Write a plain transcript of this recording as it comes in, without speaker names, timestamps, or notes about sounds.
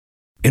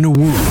In a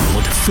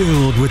world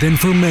filled with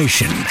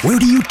information, where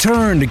do you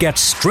turn to get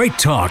straight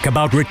talk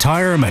about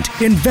retirement,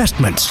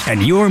 investments,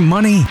 and your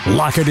money?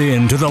 Lock it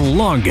in to the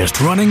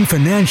longest-running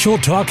financial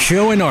talk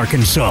show in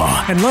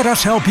Arkansas, and let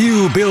us help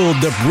you build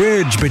the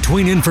bridge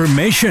between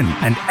information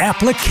and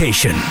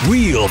application.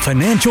 Real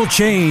financial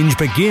change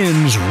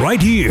begins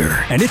right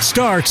here, and it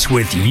starts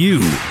with you.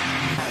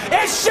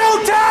 It's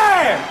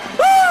showtime!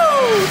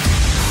 Woo!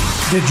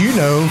 Did you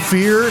know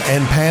fear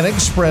and panic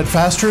spread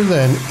faster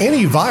than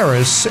any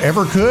virus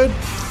ever could?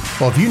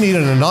 Well, if you need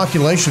an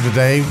inoculation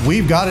today,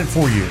 we've got it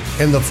for you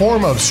in the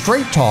form of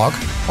straight talk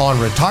on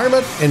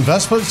retirement,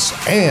 investments,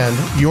 and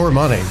your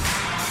money.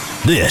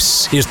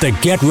 This is the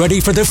Get Ready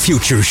for the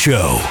Future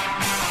show.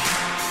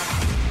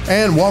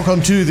 And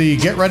welcome to the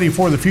Get Ready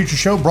for the Future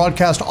show,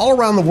 broadcast all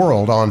around the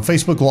world on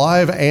Facebook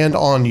Live and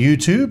on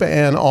YouTube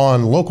and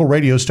on local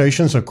radio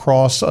stations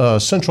across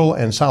Central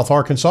and South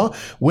Arkansas.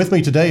 With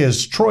me today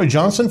is Troy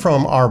Johnson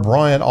from our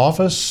Bryant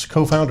office,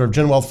 co-founder of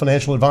GenWealth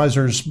Financial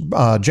Advisors,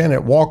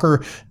 Janet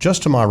Walker,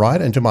 just to my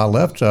right, and to my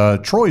left,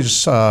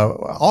 Troy's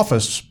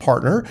office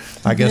partner,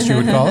 I guess you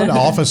would call it,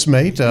 office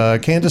mate,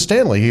 Candace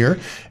Stanley here.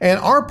 And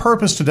our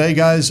purpose today,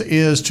 guys,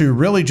 is to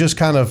really just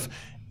kind of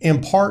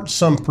impart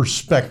some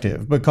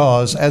perspective,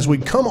 because as we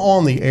come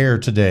on the air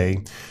today,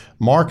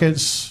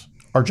 markets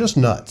are just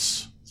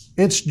nuts.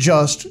 It's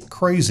just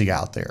crazy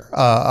out there.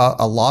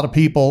 A lot of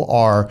people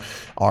are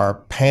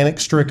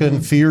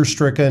panic-stricken,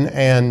 fear-stricken,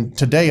 and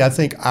today I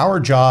think our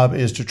job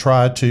is to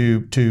try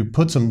to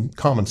put some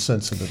common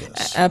sense into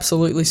this.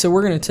 Absolutely. So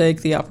we're going to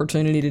take the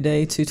opportunity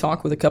today to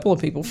talk with a couple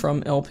of people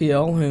from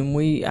LPL whom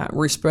we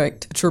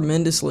respect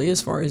tremendously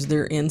as far as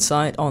their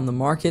insight on the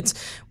markets.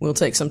 We'll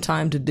take some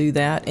time to do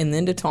that and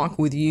then to talk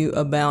with you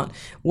about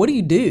what do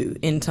you do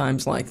in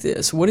times like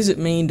this? What does it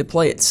mean to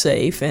play it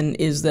safe, and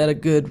is that a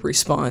good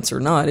response or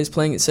not? Is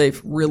playing it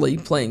safe really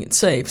playing it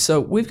safe? So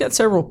we've got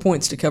several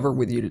points to cover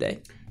with you today.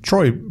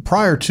 Troy,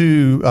 prior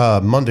to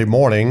Monday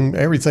morning,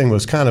 everything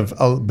was kind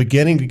of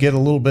beginning to get a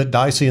little bit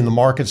dicey in the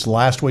markets.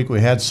 Last week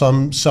we had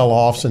some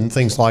sell-offs and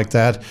things like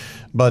that.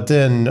 But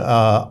then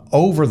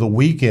over the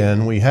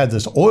weekend, we had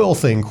this oil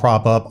thing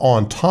crop up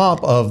on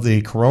top of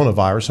the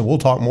coronavirus, and we'll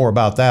talk more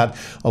about that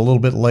a little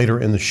bit later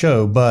in the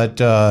show.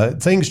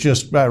 But things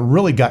just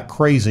really got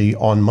crazy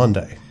on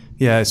Monday.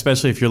 Yeah,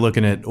 especially if you're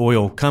looking at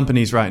oil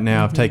companies right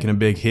now have taken a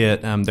big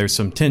hit. There's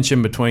some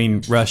tension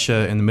between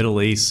Russia and the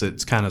Middle East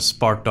that's kind of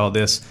sparked all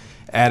this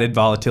added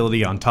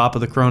volatility on top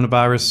of the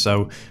coronavirus.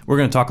 So we're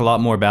going to talk a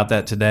lot more about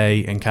that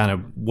today and kind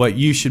of what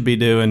you should be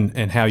doing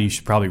and how you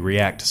should probably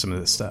react to some of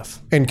this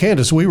stuff. And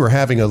Candace, we were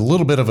having a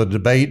little bit of a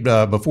debate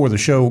before the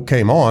show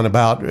came on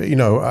about,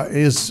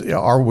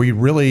 are we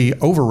really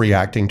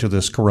overreacting to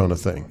this corona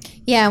thing?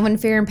 Yeah, when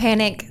fear and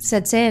panic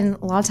sets in,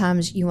 a lot of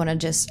times you want to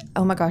just,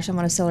 oh my gosh, I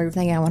want to sell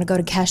everything and I want to go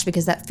to cash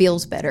because that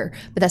feels better.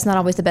 But that's not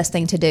always the best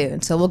thing to do.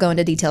 And so we'll go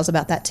into details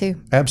about that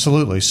too.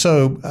 Absolutely.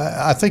 So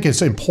I think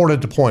it's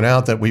important to point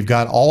out that we've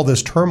got all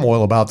this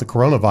turmoil about the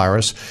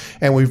coronavirus,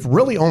 and we've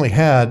really only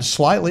had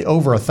slightly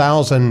over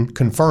 1,000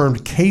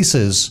 confirmed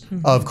cases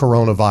of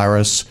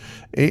coronavirus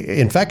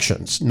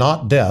infections,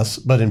 not deaths,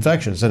 but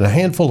infections, and a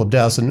handful of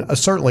deaths. And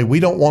certainly we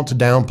don't want to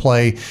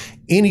downplay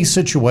any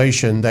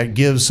situation that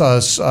gives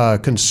us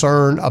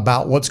concern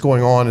about what's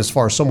going on as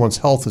far as someone's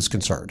health is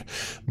concerned.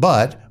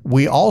 But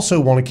we also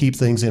want to keep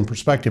things in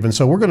perspective. And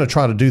so we're going to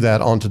try to do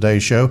that on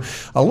today's show.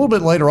 A little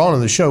bit later on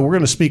in the show, we're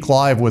going to speak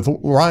live with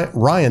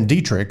Ryan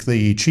Dietrich,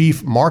 the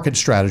Chief Market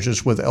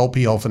Strategist with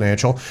LPL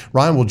Financial.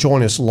 Ryan will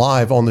join us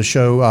live on the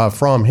show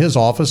from his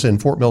office in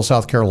Fort Mill,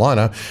 South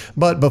Carolina.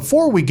 But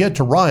before we get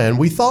to Ryan,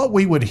 we thought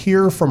we would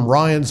hear from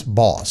Ryan's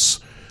boss.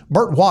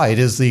 Bert White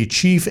is the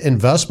Chief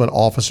Investment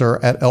Officer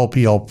at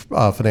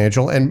LPL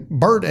Financial. And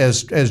Bert,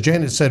 as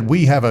Janet said,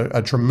 we have a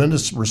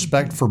tremendous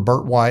respect for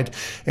Bert White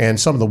and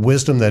some of the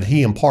wisdom that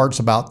he imparts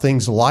about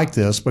things like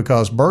this,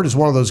 because Bert is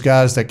one of those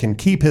guys that can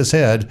keep his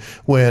head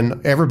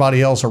when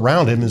everybody else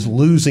around him is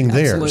losing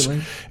theirs.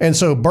 And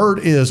so Bert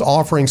is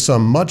offering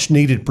some much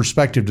needed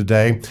perspective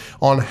today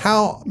on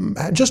how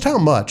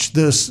much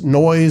this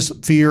noise,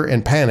 fear,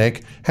 and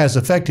panic has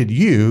affected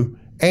you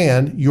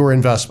and your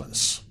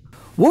investments.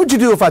 What would you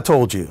do if I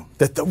told you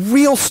that the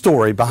real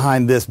story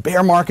behind this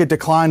bear market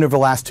decline over the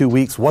last 2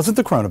 weeks wasn't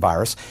the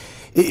coronavirus,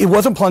 it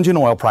wasn't plunging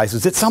oil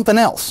prices, it's something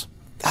else?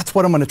 That's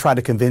what I'm going to try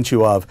to convince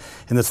you of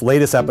in this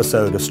latest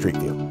episode of Street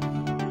View.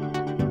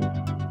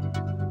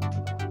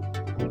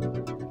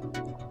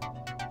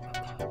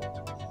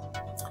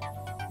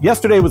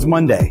 Yesterday was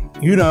Monday.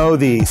 You know,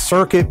 the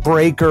circuit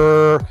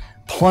breaker,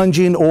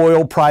 plunging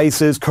oil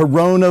prices,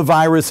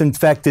 coronavirus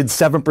infected,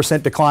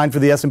 7% decline for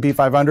the S&P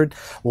 500.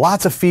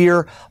 Lots of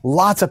fear,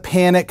 lots of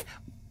panic,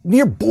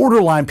 near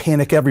borderline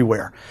panic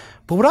everywhere.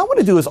 But what I want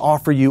to do is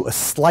offer you a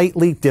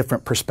slightly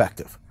different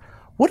perspective.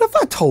 What if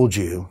I told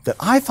you that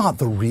I thought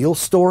the real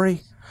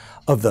story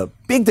of the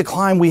big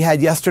decline we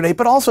had yesterday,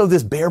 but also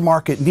this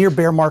near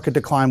bear market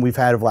decline we've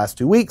had over the last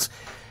 2 weeks,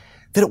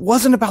 that it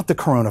wasn't about the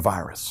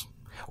coronavirus,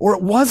 or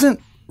it wasn't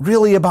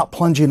really about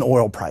plunging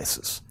oil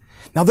prices.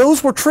 Now,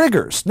 those were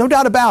triggers, no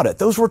doubt about it.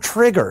 Those were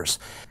triggers.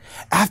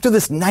 After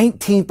this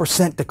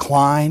 19%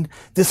 decline,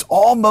 this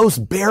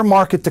almost bear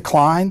market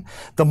decline,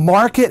 the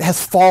market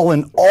has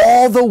fallen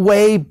all the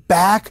way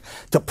back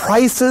to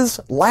prices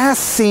last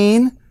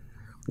seen,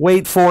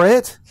 wait for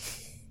it,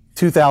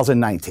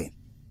 2019.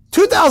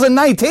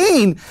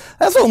 2019?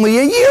 That's only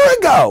a year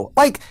ago.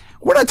 Like,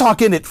 we're not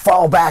talking it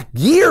fall back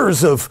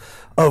years of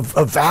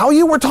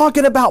value. We're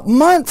talking about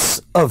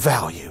months of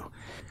value.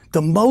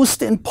 The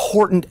most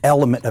important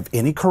element of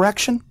any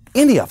correction,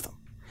 any of them,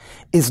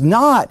 is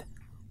not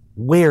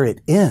where it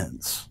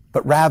ends,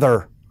 but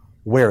rather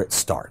where it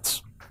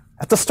starts.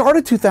 At the start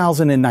of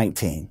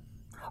 2019,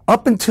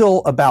 up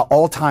until about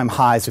all-time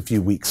highs a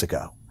few weeks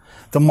ago,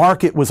 the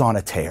market was on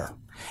a tear.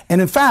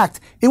 And in fact,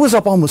 it was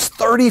up almost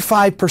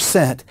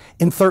 35%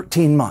 in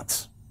 13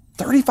 months.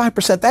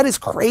 35%, that is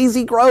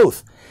crazy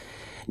growth.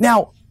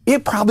 Now,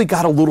 it probably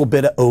got a little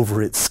bit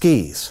over its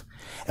skis.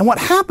 And what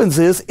happens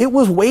is it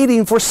was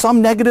waiting for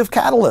some negative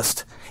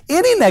catalyst.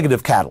 Any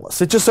negative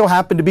catalyst. It just so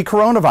happened to be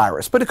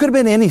coronavirus, but it could have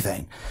been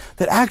anything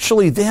that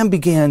actually then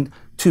began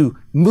to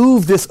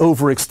move this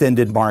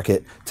overextended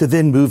market to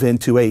then move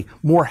into a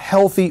more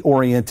healthy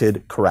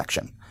oriented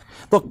correction.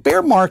 Look,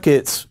 bear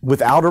markets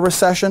without a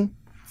recession,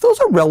 those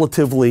are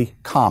relatively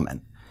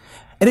common.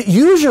 And it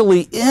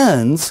usually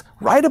ends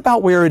right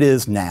about where it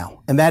is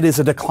now, and that is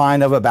a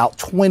decline of about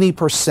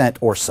 20%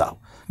 or so.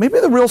 Maybe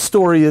the real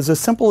story is as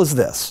simple as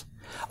this.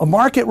 A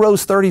market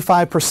rose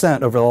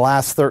 35% over the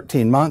last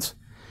 13 months,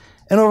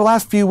 and over the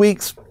last few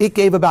weeks, it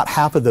gave about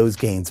half of those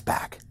gains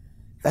back.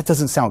 That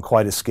doesn't sound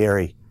quite as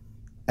scary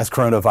as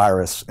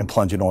coronavirus and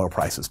plunging oil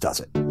prices, does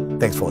it?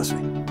 Thanks for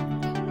listening.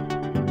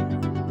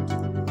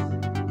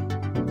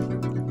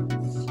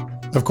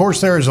 Of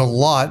course, there is a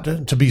lot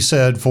to be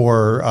said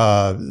for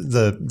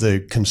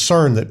the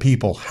concern that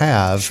people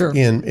have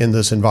in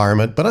this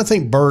environment. But I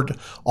think Bert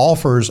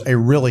offers a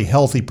really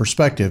healthy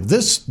perspective.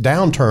 This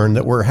downturn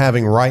that we're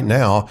having right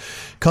now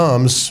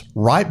comes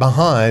right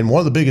behind one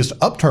of the biggest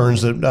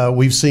upturns that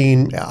we've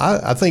seen,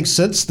 I think,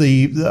 since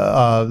the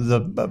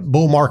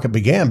bull market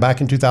began back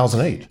in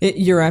 2008.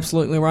 You're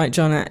absolutely right,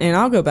 John. And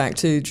I'll go back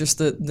to just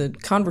the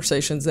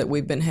conversations that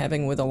we've been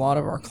having with a lot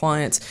of our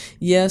clients.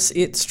 Yes,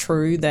 it's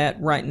true that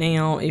right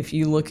now, if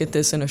you look at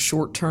this in a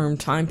short-term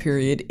time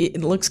period,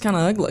 it looks kind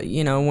of ugly.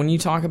 You know, when you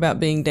talk about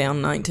being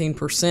down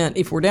 19%,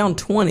 if we're down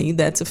 20,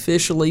 that's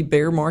officially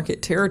bear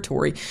market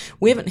territory.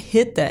 We haven't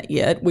hit that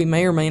yet. We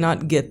may or may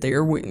not get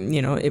there.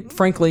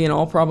 Frankly, in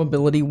all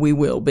probability, we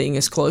will, being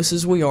as close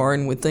as we are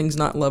and with things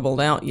not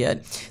leveled out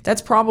yet.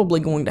 That's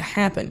probably going to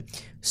happen.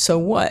 So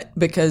what?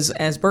 Because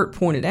as Bert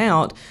pointed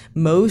out,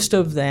 most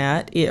of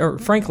that, or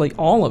frankly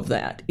all of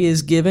that,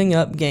 is giving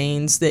up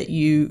gains that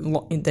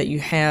you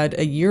had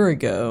a year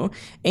ago,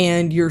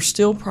 and you're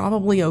still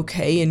probably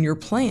okay in your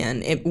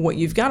plan. What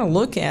you've got to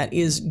look at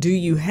is, do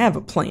you have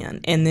a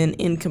plan? And then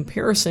in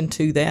comparison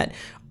to that,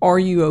 are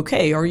you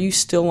okay? Are you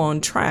still on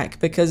track?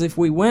 Because if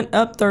we went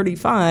up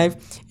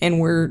 35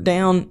 and we're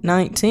down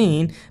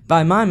 19,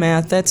 by my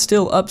math, that's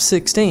still up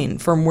 16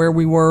 from where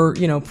we were,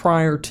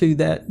 prior to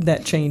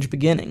that change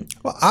beginning.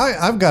 Well,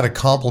 I've got to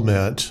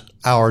compliment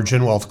our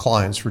GenWealth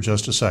clients for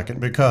just a second,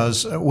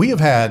 because we have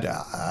had,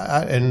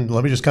 and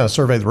let me just kind of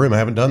survey the room. I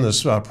haven't done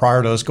this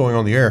prior to us going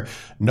on the air.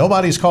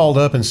 Nobody's called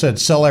up and said,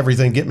 sell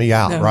everything, get me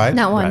out, no, right?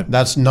 Not one. Right.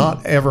 That's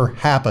not ever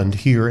happened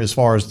here as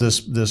far as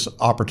this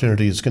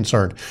opportunity is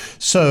concerned.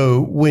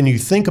 So when you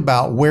think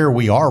about where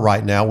we are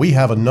right now, we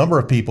have a number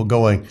of people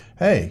going,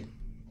 hey,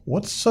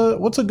 what's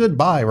a good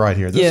buy right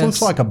here? This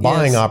looks like a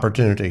buying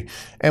opportunity.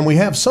 And we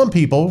have some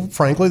people,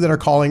 frankly, that are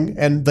calling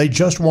and they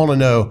just want to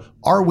know,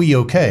 are we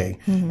okay?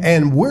 Mm-hmm.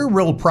 And we're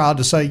real proud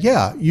to say,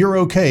 yeah, you're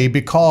okay,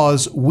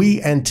 because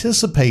we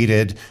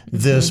anticipated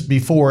this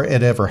before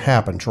it ever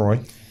happened, Troy.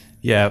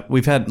 Yeah,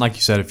 we've had, like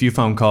you said, a few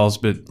phone calls,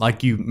 but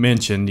like you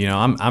mentioned,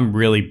 I'm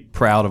really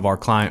proud of our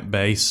client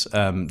base.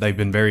 They've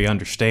been very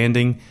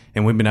understanding,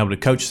 and we've been able to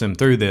coach them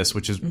through this,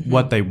 which is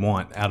what they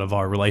want out of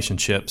our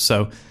relationship.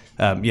 So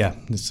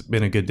it's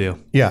been a good deal.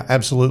 Yeah,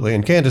 absolutely.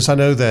 And Candace, I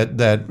know that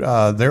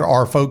there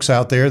are folks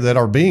out there that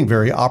are being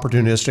very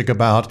opportunistic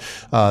about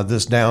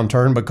this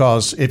downturn,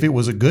 because if it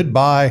was a good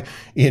buy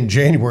in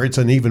January, it's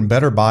an even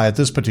better buy at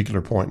this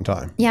particular point in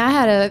time. Yeah, I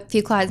had a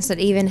few clients that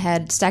even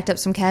had stacked up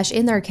some cash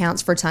in their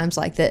accounts for times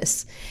like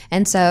this.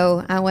 And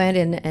so I went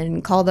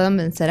and called them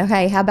and said,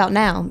 okay, how about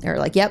now? They were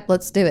like, yep,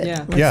 let's do it.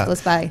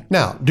 Let's buy.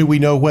 Now, do we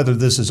know whether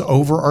this is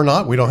over or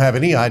not? We don't have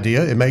any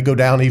idea. It may go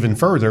down even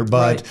further,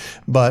 but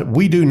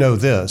we do know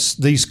this.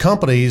 These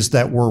companies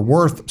that were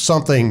worth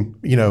something,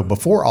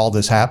 before all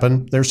this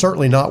happened, they're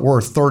certainly not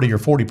worth 30 or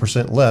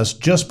 40% less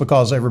just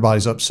because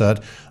everybody's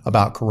upset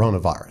about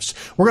coronavirus.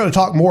 We're going to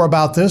talk more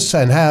about this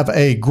and have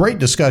a great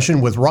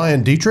discussion with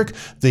Ryan Dietrich,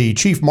 the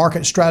Chief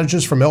Market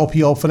Strategist from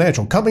LPL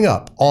Financial, coming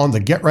up on the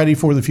Get Ready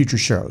for the Future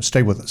show.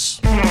 Stay with us.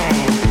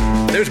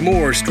 There's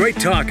more straight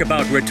talk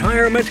about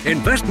retirement,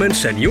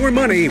 investments, and your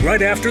money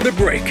right after the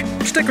break.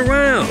 Stick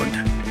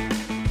around.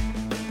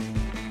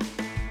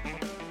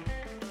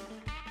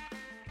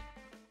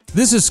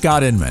 This is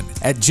Scott Inman.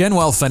 At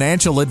GenWealth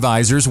Financial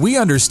Advisors, we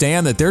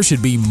understand that there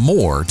should be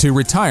more to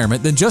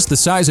retirement than just the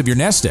size of your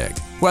nest egg.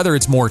 Whether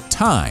it's more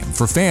time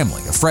for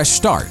family, a fresh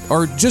start,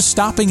 or just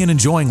stopping and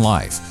enjoying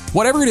life.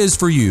 Whatever it is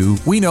for you,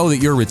 we know that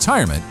your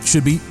retirement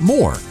should be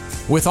more.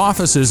 With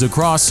offices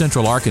across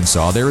Central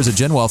Arkansas, there is a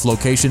GenWealth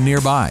location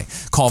nearby.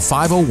 Call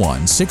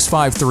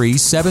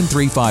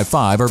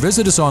 501-653-7355 or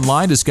visit us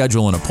online to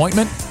schedule an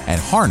appointment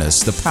and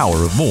harness the power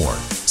of more.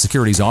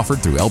 Securities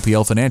offered through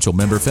LPL Financial,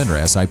 member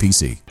FINRA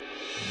SIPC.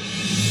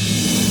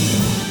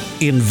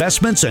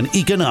 Investments and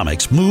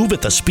economics move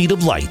at the speed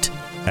of light,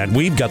 and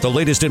we've got the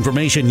latest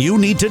information you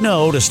need to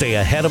know to stay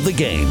ahead of the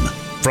game.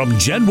 From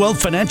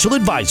GenWealth Financial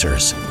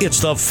Advisors,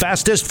 it's the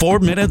fastest 4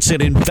 minutes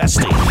in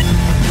investing.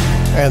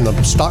 And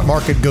the stock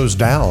market goes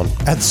down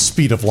at the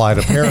speed of light,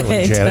 apparently,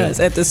 it Janet.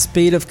 does, at the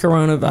speed of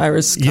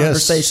coronavirus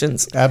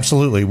conversations. Yes,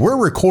 absolutely. We're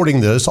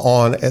recording this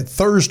on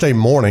Thursday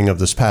morning of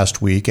this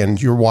past week,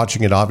 and you're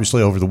watching it,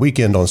 obviously, over the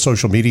weekend on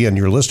social media, and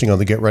you're listening on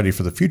the Get Ready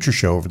for the Future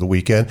show over the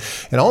weekend.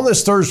 And on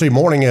this Thursday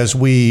morning, as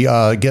we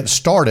get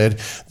started,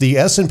 the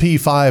S&P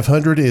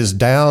 500 is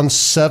down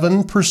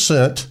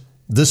 7%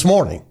 this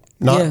morning.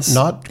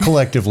 Not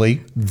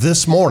collectively,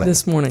 this morning.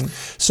 This morning.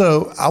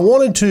 So I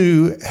wanted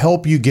to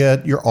help you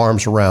get your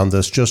arms around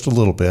this just a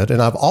little bit.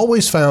 And I've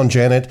always found,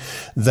 Janet,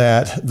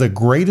 that the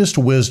greatest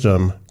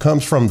wisdom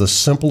comes from the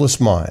simplest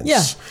minds.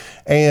 Yeah.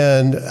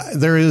 And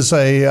there is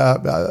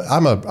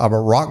I'm a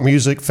rock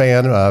music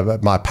fan.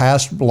 My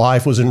past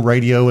life was in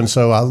radio, and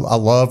so I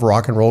love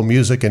rock and roll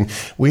music. And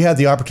we had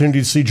the opportunity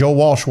to see Joe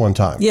Walsh one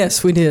time.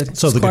 Yes, we did.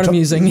 So it's quite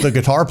amusing. The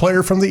guitar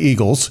player from the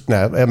Eagles,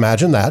 now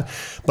imagine that,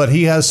 but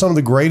he has some of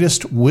the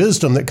greatest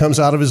wisdom that comes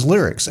out of his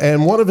lyrics.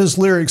 And one of his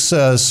lyrics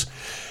says,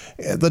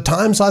 "The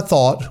times I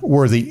thought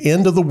were the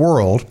end of the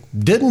world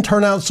didn't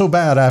turn out so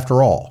bad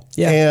after all."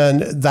 Yeah.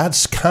 And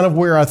that's kind of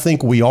where I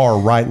think we are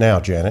right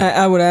now, Janet.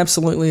 I would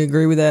absolutely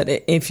agree with that.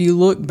 If you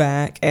look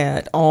back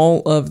at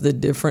all of the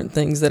different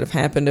things that have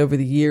happened over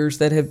the years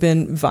that have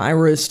been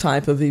virus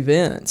type of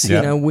events,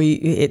 Yep.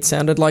 it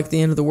sounded like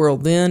the end of the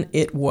world then.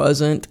 It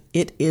wasn't.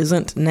 It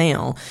isn't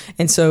now.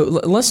 And so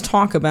let's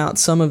talk about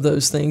some of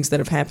those things that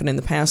have happened in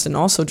the past and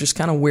also just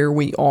kind of where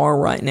we are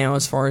right now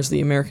as far as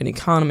the American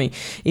economy.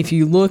 If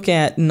you look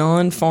at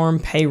non-farm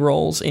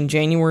payrolls in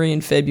January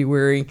and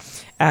February,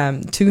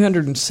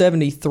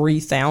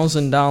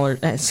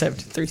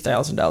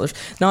 $73,000.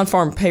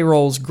 Non-farm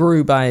payrolls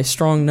grew by a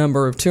strong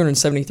number of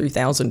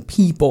 273,000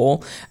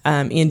 people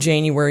in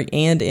January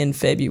and in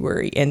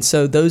February. And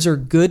so those are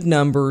good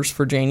numbers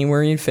for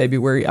January and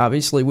February.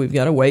 Obviously, we've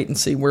got to wait and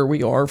see where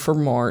we are for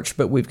March,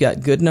 but we've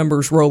got good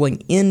numbers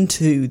rolling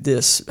into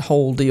this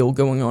whole deal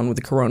going on with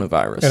the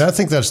coronavirus. And I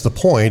think that's the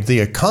point. The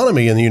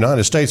economy in the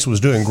United States was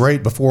doing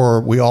great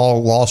before we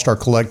all lost our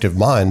collective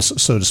minds,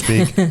 so to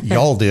speak.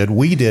 Y'all did.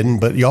 We didn't,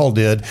 but y'all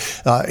did.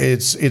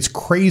 It's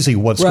crazy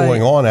what's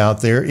going on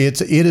out there.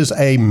 It is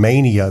a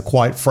mania,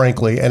 quite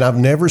frankly, and I've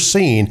never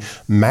seen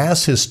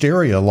mass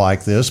hysteria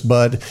like this,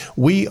 but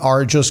we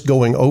are just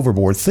going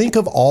overboard. Think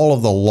of all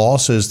of the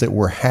losses that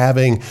we're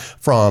having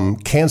from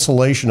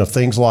cancellation of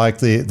things like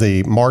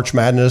the March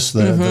Madness,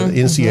 the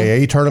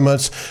NCAA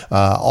tournaments,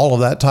 all of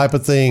that type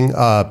of thing.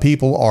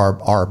 People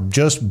are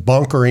just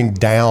bunkering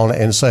down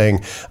and saying,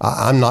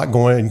 I'm not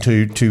going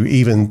to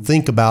even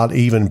think about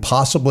even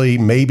possibly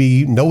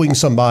maybe knowing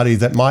somebody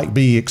that might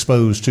be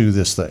exposed to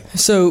this thing.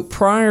 So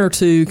prior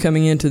to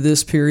coming into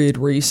this period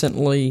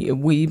recently,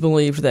 we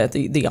believed that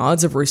the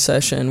odds of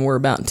recession were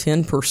about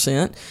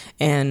 10%,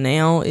 and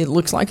now it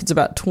looks like it's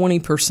about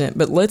 20%.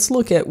 But let's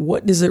look at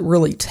what does it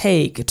really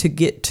take to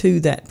get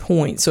to that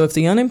point. So if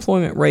the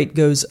unemployment rate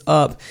goes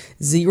up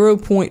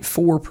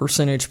 0.4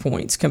 percentage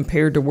points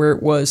compared to where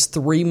it was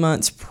 3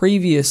 months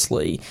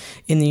previously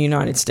in the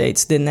United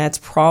States, then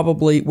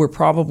we're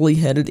probably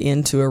headed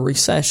into a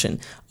recession.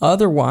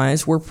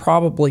 Otherwise, we're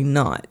probably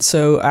not.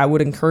 So I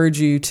would encourage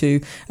you to,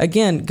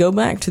 again, go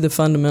back to the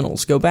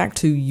fundamentals, go back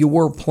to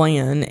your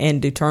plan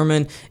and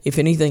determine if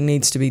anything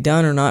needs to be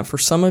done or not. For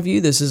some of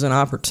you, this is an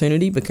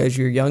opportunity because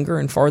you're younger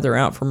and farther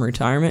out from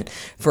retirement.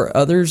 For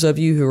others of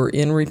you who are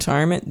in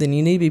retirement, then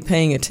you need to be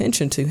paying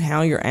attention to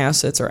how your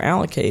assets are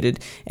allocated.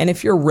 And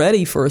if you're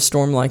ready for a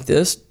storm like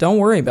this, don't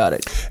worry about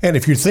it. And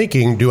if you're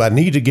thinking, do I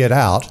need to get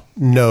out?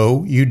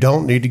 No, you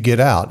don't need to get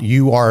out.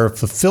 You are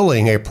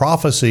fulfilling a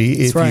prophecy.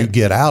 If you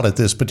get out at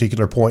this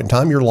particular point in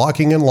time, you're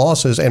locking in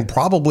losses and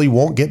probably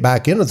won't get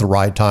back in at the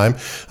right time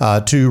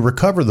to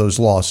recover those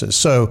losses.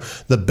 So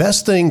the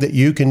best thing that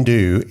you can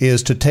do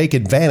is to take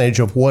advantage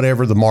of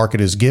whatever the market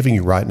is giving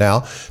you right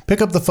now.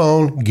 Pick up the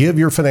phone, give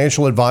your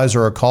financial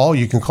advisor a call.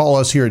 You can call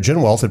us here at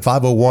GenWealth at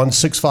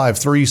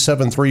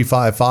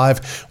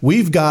 501-653-7355.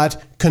 We've got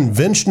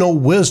conventional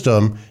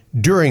wisdom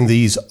during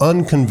these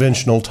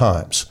unconventional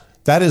times.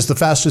 That is the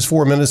fastest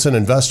 4 minutes in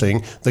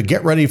investing. The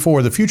Get Ready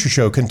for the Future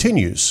show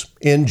continues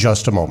in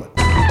just a moment.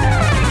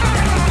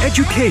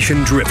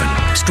 Education-driven,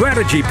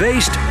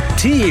 strategy-based,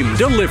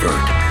 team-delivered.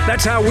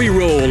 That's how we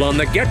roll on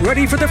the Get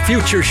Ready for the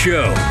Future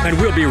show. And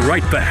we'll be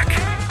right back.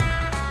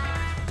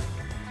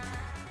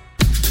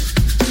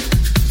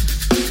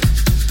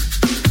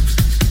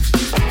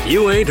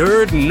 You ain't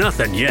heard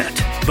nothing yet.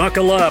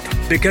 Buckle up,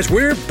 because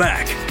we're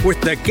back with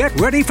the Get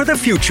Ready for the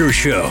Future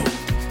show.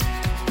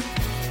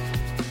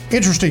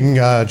 Interesting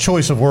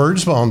choice of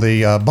words on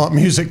the bump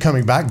music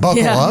coming back.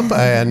 Buckle up.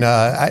 And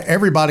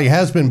everybody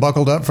has been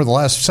buckled up for the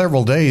last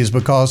several days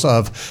because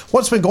of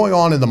what's been going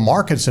on in the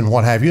markets and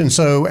what have you. And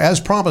so,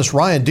 as promised,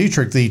 Ryan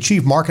Dietrich, the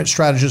Chief Market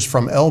Strategist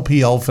from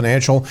LPL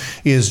Financial,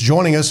 is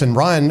joining us. And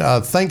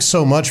Ryan, thanks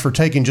so much for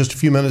taking just a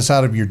few minutes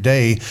out of your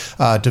day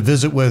to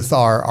visit with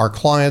our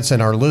clients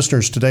and our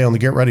listeners today on the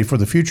Get Ready for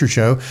the Future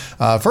show.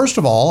 First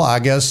of all, I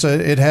guess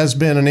it has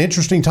been an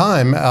interesting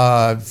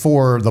time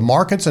for the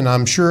markets, and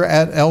I'm sure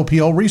at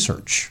LPL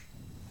Research.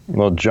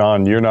 Well,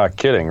 John, you're not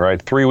kidding,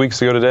 right? 3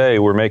 weeks ago today,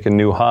 we're making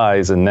new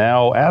highs, and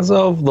now, as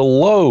of the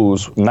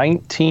lows,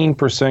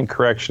 19%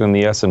 correction in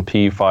the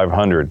S&P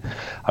 500.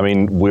 I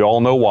mean, we all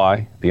know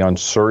why. The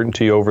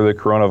uncertainty over the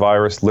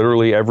coronavirus,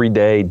 literally every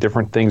day,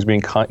 different things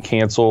being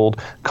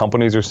canceled.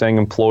 Companies are saying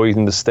employees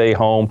need to stay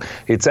home.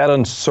 It's that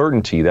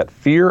uncertainty, that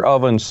fear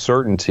of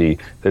uncertainty,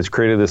 that's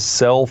created this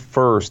sell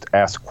first,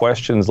 ask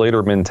questions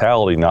later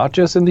mentality, not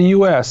just in the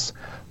U.S.,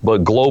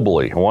 but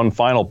globally. One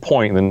final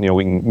point, and then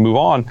we can move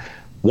on.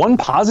 One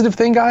positive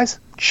thing, guys,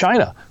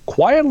 China.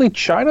 Quietly,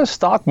 China's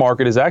stock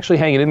market is actually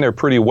hanging in there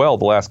pretty well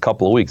the last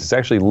couple of weeks. It's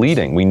actually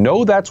leading. We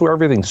know that's where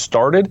everything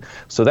started.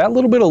 So that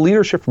little bit of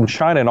leadership from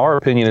China, in our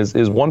opinion,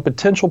 is one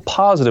potential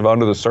positive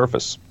under the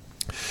surface.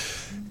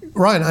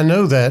 Ryan, I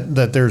know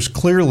that there's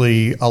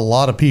clearly a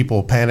lot of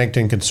people panicked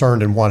and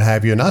concerned and what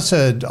have you. And I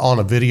said on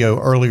a video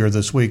earlier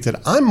this week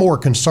that I'm more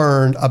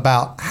concerned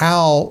about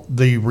how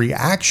the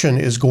reaction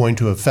is going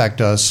to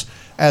affect us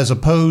as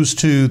opposed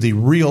to the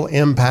real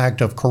impact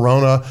of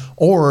corona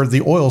or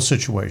the oil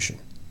situation.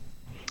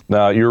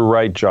 No, you're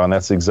right, John.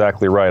 That's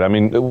exactly right. I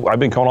mean, I've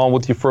been going on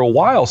with you for a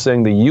while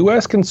saying the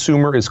U.S.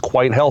 consumer is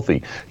quite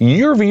healthy.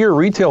 Year-over-year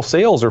retail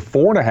sales are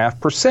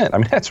 4.5%. I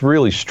mean, that's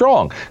really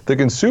strong. The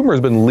consumer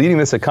has been leading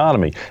this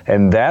economy,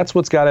 and that's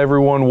what's got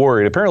everyone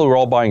worried. Apparently, we're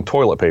all buying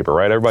toilet paper,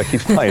 right? Everybody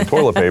keeps buying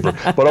toilet paper.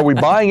 But are we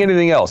buying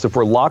anything else? If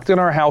we're locked in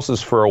our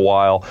houses for a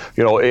while,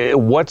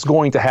 what's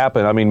going to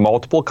happen? I mean,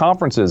 multiple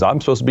conferences.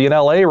 I'm supposed to be in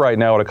L.A. right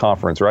now at a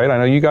conference, right? I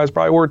know you guys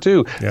probably were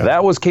too. Yeah.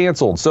 That was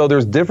canceled. So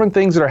there's different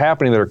things that are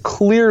happening that are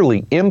clearly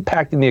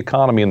impacting the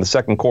economy in the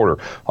second quarter.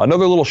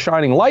 Another little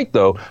shining light,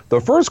 though, the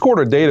first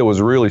quarter data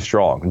was really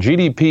strong.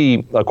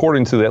 GDP,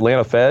 according to the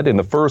Atlanta Fed, in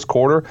the first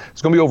quarter,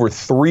 is going to be over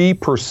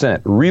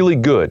 3%. Really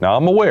good. Now,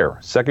 I'm aware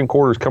second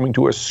quarter is coming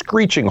to a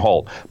screeching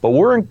halt, but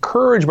we're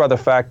encouraged by the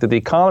fact that the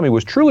economy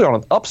was truly on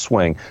an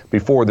upswing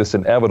before this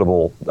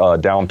inevitable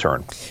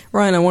downturn.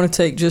 Ryan, I want to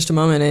take just a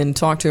moment and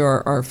talk to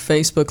our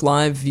Facebook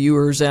Live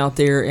viewers out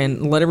there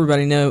and let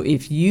everybody know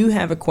if you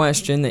have a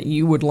question that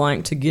you would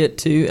like to get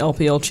to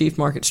LPL Chief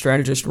Market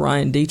Strategist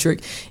Ryan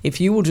Dietrich. If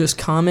you will just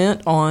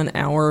comment on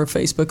our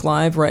Facebook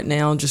Live right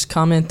now, just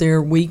comment there.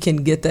 We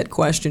can get that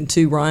question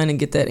to Ryan and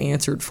get that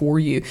answered for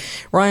you.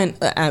 Ryan,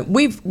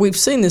 we've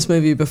seen this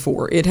movie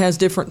before. It has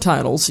different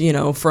titles,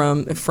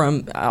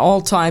 from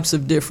all types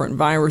of different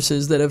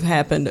viruses that have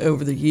happened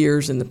over the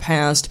years in the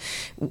past.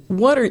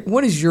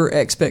 What is your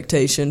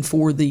expectation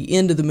for the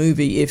end of the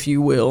movie, if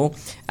you will,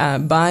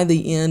 by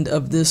the end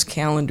of this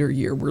calendar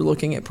year? We're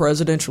looking at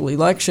presidential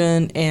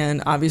election,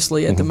 and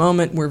obviously at the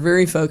moment we're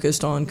very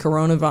focused on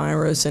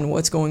coronavirus and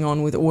what's going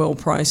on with oil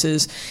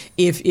prices.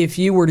 If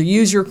you were to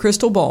use your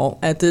crystal ball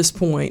at this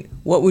point,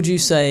 what would you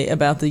say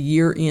about the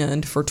year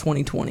end for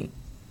 2020?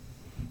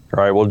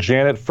 All right. Well,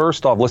 Janet,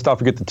 first off, let's not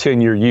forget the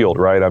 10-year yield,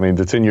 right? I mean,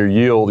 the 10-year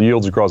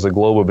yields across the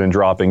globe have been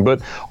dropping.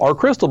 But our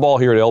crystal ball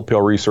here at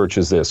LPL Research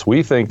is this.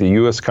 We think the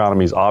U.S.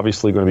 economy is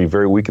obviously going to be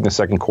very weak in the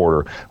second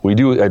quarter. We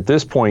do, at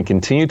this point,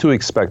 continue to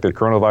expect the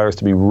coronavirus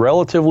to be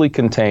relatively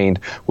contained,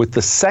 with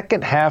the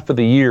second half of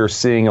the year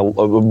seeing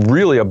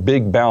really a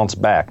big bounce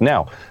back.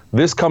 Now,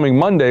 this coming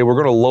Monday, we're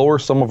going to lower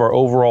some of our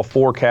overall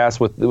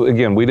forecasts.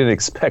 Again, we didn't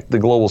expect the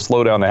global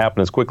slowdown to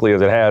happen as quickly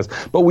as it has,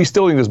 but we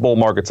still think this bull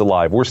market's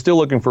alive. We're still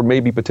looking for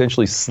maybe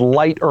potentially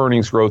slight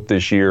earnings growth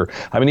this year.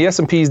 I mean, the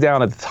S&P is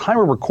down at the time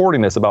of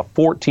recording this about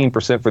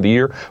 14% for the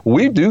year.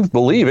 We do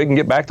believe it can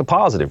get back to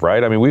positive,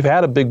 right? I mean, we've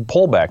had a big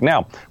pullback.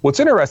 Now, what's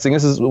interesting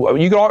is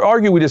you can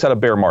argue we just had a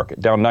bear market,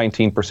 down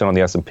 19% on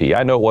the S&P.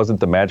 I know it wasn't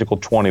the magical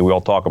 20 we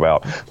all talk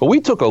about, but we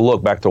took a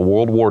look back to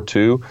World War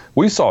II.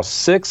 We saw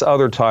 6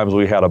 other times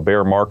we had a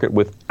bear market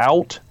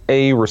without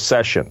a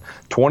recession.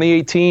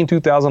 2018,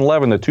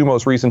 2011, the two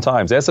most recent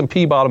times.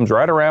 S&P bottoms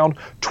right around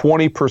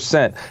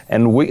 20%.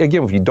 And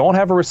again, if you don't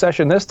have a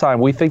recession this time,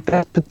 we think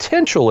that's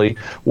potentially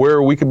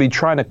where we could be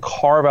trying to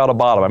carve out a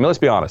bottom. I mean, let's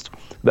be honest.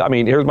 I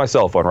mean, here's my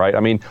cell phone, right? I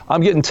mean,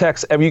 I'm getting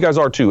texts, you guys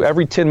are too,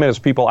 every 10 minutes,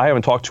 people I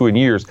haven't talked to in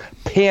years,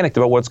 panicked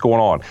about what's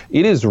going on.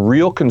 It is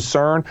real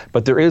concern,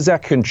 but there is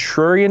that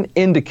contrarian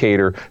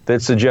indicator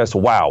that suggests,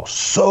 wow,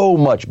 so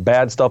much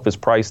bad stuff is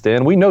priced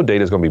in. We know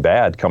data is going to be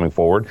bad coming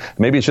forward.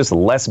 Maybe it's just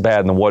less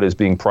bad than what is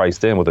being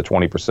priced in with a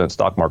 20%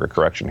 stock market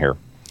correction here.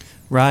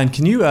 Ryan,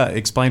 can you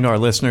explain to our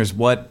listeners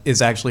what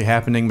is actually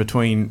happening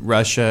between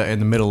Russia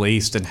and the Middle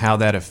East and how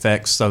that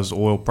affects those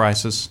oil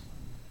prices?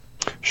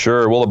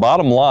 Sure. Well, the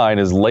bottom line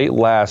is late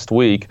last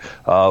week,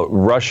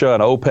 Russia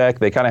and OPEC,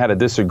 they kind of had a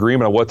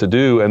disagreement on what to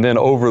do. And then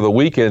over the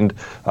weekend,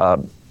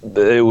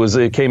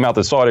 it came out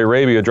that Saudi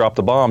Arabia dropped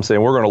the bomb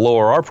saying we're going to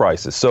lower our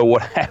prices. So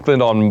what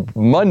happened on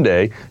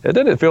Monday, it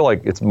didn't feel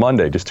like it's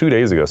Monday, just 2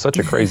 days ago, such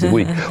a crazy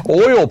week.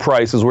 Oil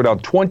prices were down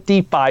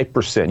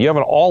 25%. You have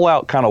an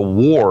all-out kind of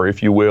war,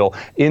 if you will,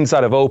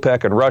 inside of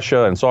OPEC and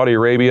Russia and Saudi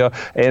Arabia,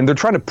 and they're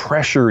trying to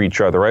pressure each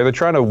other, right? They're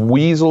trying to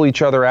weasel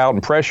each other out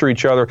and pressure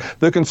each other.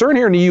 The concern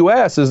here in the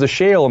U.S. is the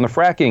shale and the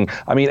fracking.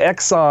 I mean,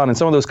 Exxon and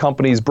some of those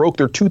companies broke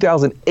their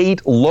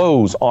 2008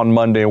 lows on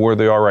Monday and where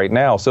they are right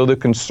now. So the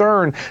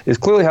concern is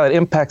clearly how that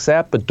impacts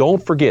that, but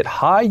don't forget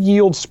high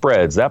yield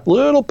spreads. That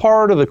little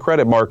part of the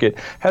credit market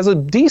has a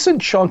decent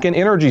chunk in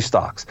energy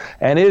stocks.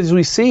 And as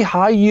we see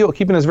high yield,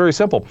 keeping this very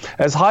simple,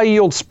 as high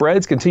yield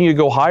spreads continue to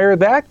go higher,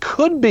 that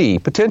could be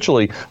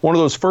potentially one of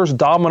those first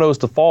dominoes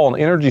to fall,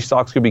 and energy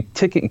stocks could be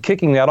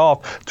kicking that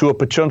off to a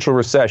potential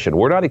recession.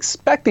 We're not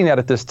expecting that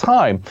at this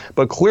time,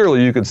 but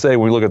clearly you could say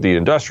when we look at the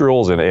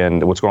industrials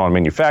and what's going on in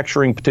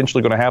manufacturing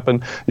potentially going to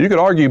happen, you could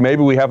argue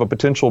maybe we have a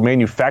potential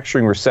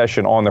manufacturing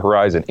recession on the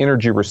horizon,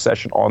 energy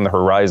recession on the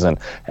horizon.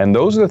 And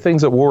those are the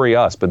things that worry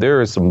us. But there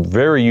is some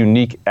very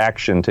unique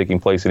action taking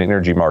place in the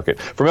energy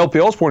market. From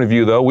LPL's point of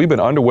view, though, we've been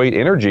underweight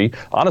energy,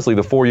 honestly,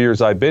 the 4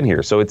 years I've been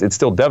here. So it's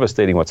still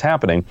devastating what's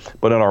happening.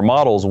 But in our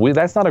models,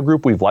 that's not a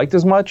group we've liked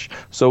as much.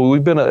 So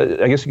we've been,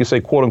 I guess you could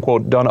say, quote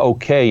unquote, done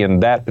okay in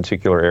that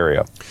particular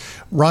area.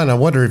 Ryan, I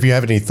wonder if you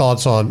have any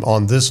thoughts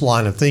on this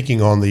line of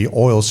thinking on the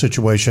oil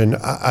situation.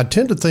 I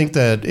tend to think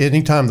that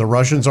anytime the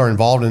Russians are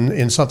involved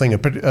in something,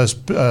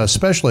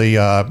 especially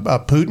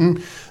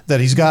Putin, that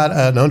he's got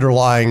an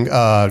underlying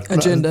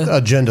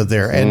agenda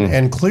there.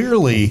 And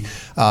clearly,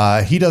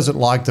 he doesn't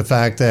like the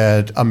fact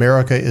that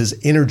America is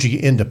energy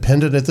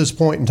independent at this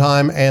point in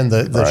time, and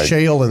the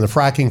shale and the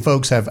fracking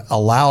folks have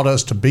allowed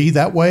us to be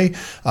that way.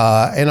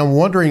 And I'm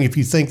wondering if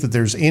you think that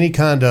there's any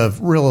kind of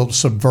real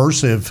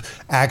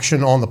subversive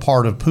action on the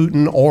part of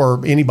Putin or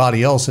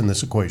anybody else in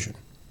this equation.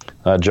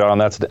 John,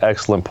 that's an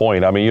excellent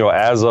point. I mean,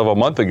 as of a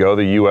month ago,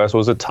 the U.S.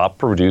 was a top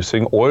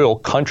producing oil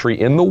country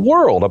in the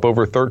world, up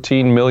over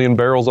 13 million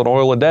barrels of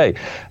oil a day.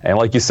 And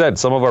like you said,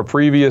 some of our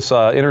previous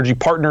energy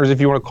partners, if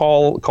you want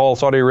to call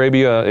Saudi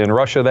Arabia and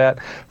Russia that,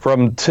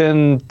 from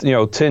 10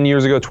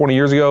 years ago, 20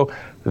 years ago,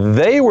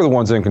 they were the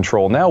ones in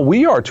control. Now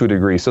we are to a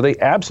degree. So they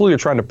absolutely are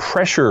trying to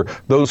pressure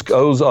those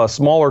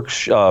smaller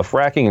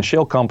fracking and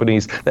shale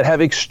companies that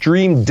have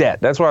extreme debt.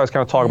 That's what I was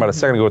kind of talking about a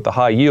second ago with the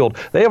high yield.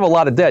 They have a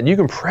lot of debt. You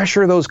can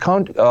pressure those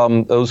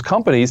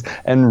companies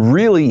and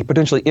really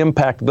potentially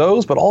impact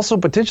those, but also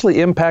potentially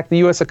impact the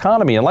U.S.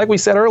 economy. And like we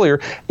said earlier,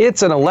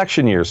 it's an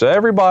election year. So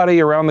everybody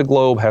around the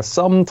globe has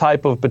some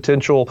type of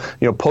potential,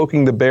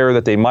 poking the bear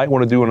that they might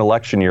want to do an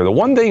election year. The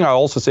one thing I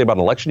also say about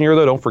an election year,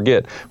 though, don't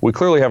forget, we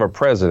clearly have a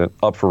president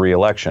up for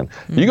re-election.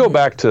 You go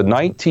back to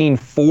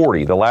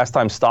 1940, the last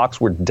time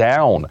stocks were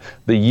down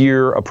the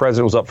year a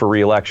president was up for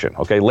re-election.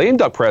 Okay, lame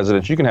duck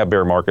presidents, you can have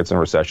bear markets and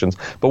recessions,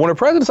 but when a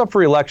president's up for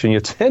re-election, you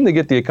tend to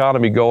get the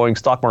economy going,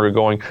 stock market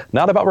going,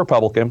 not about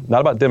Republican,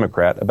 not about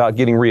Democrat, about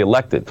getting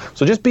re-elected.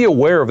 So just be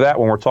aware of that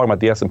when we're talking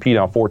about the S&P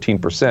down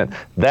 14%.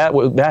 That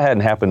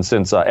hadn't happened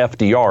since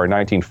FDR in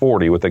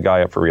 1940 with the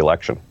guy up for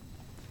re-election.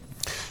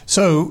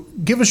 So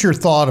give us your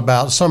thought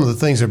about some of the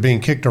things that are being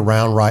kicked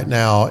around right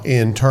now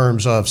in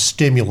terms of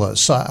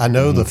stimulus. I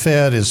know the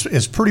Fed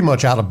is pretty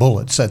much out of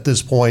bullets at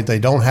this point. They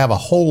don't have a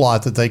whole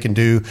lot that they can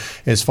do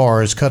as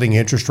far as cutting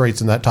interest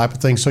rates and that type of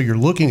thing. So you're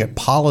looking at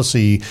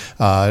policy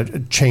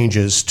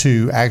changes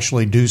to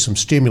actually do some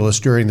stimulus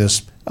during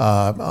this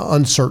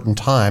uncertain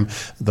time.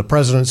 The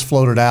president's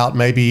floated out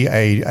maybe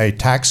a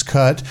tax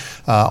cut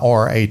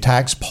or a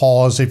tax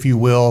pause, if you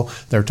will.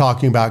 They're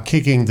talking about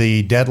kicking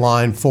the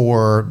deadline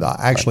for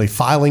actually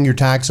filing your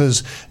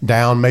taxes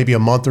down maybe a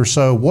month or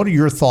so. What are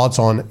your thoughts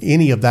on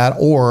any of that,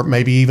 or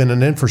maybe even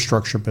an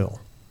infrastructure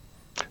bill?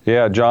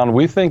 Yeah, John,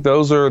 we think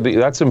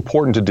that's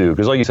important to do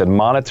because, like you said,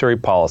 monetary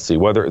policy,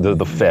 whether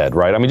the Fed,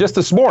 right? I mean, just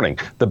this morning,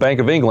 the Bank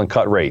of England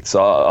cut rates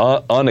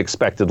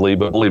unexpectedly,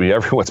 but believe me,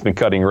 everyone's been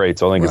cutting rates.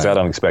 So I think it's that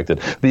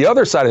unexpected. The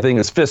other side of things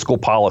is fiscal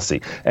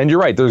policy. And you're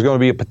right, there's going to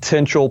be a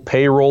potential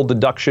payroll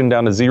deduction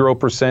down to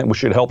 0%, which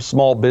should help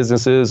small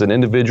businesses and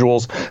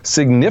individuals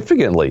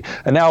significantly.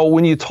 And now,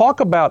 when you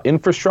talk about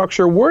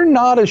infrastructure, we're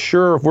not as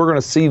sure if we're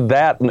going to see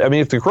that. I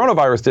mean, if the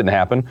coronavirus didn't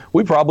happen,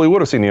 we probably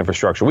would have seen the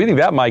infrastructure. We think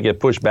that might get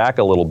pushed back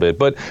a little bit,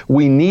 but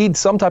we need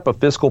some type of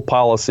fiscal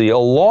policy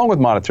along with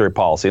monetary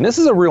policy. And this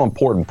is a real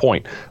important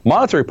point.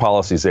 Monetary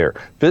policy is there.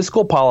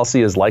 Fiscal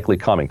policy is likely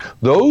coming.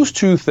 Those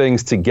two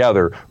things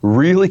together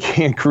really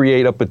can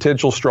create a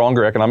potential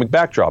stronger economic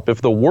backdrop.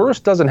 If the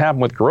worst doesn't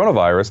happen with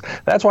coronavirus,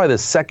 that's why the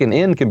second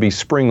in can be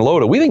spring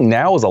loaded. We think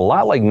now is a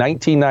lot like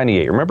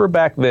 1998. Remember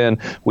back then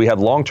we had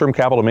long-term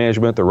capital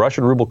management, the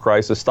Russian ruble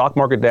crisis, stock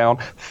market down,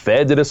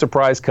 Fed did a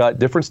surprise cut,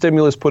 different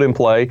stimulus put in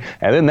play,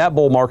 and then that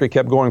bull market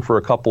kept going for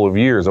a couple of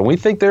years. And we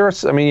think think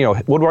there's,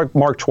 what did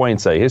Mark Twain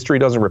say? History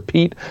doesn't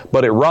repeat,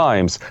 but it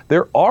rhymes.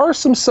 There are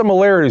some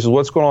similarities with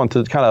what's going on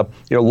to kind of,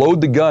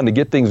 load the gun to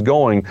get things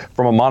going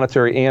from a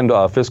monetary and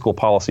fiscal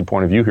policy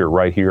point of view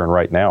here and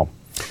right now.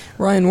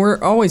 Ryan,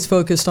 we're always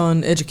focused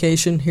on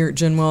education here at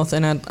GenWealth,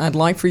 and I'd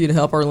like for you to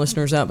help our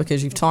listeners out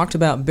because you've talked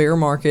about bear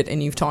market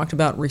and you've talked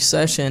about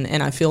recession,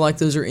 and I feel like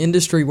those are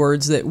industry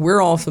words that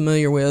we're all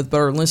familiar with, but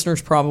our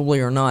listeners probably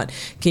are not.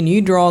 Can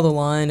you draw the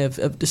line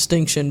of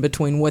distinction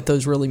between what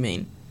those really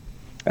mean?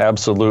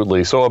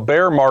 Absolutely. So a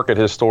bear market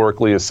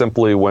historically is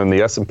simply when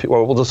the S&P,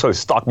 well, we'll just say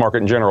stock market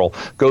in general,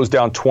 goes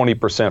down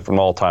 20% from an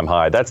all-time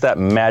high. That's that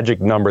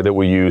magic number that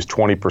we use,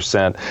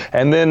 20%.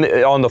 And then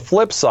on the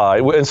flip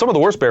side, and some of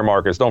the worst bear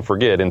markets, don't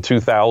forget, in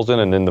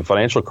 2000 and in the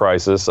financial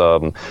crisis,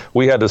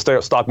 we had the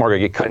stock market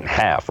get cut in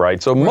half,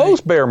 right? So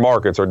most bear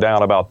markets are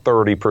down about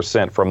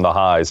 30% from the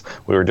highs.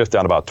 We were just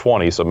down about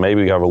 20, so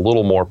maybe we have a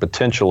little more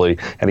potentially.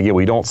 And again,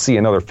 we don't see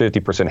another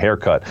 50%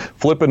 haircut.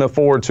 Flipping it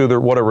forward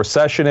to what a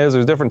recession is,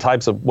 there's different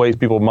types of ways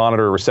people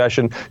monitor a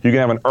recession. You can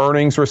have an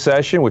earnings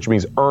recession, which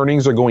means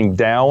earnings are going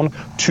down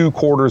 2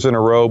 quarters in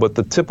a row, but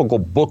the typical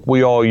book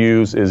we all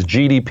use is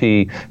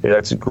GDP.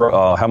 That's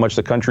how much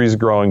the country is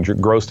growing,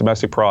 gross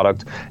domestic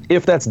product.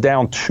 If that's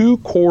down 2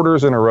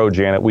 quarters in a row,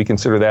 Janet, we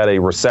consider that a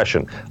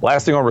recession.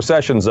 Last thing on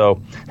recessions,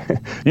 though,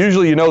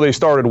 usually they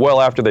started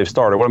well after they've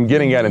started. What I'm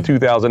getting at in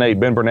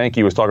 2008, Ben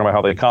Bernanke was talking about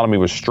how the economy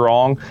was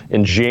strong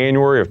in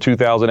January of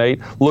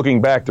 2008.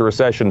 Looking back, the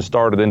recession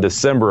started in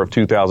December of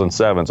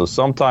 2007. So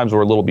sometimes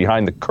we're a little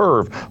behind the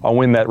curve on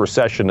when that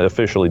recession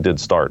officially did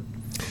start.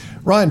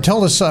 Ryan,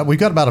 tell us, we've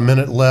got about a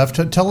minute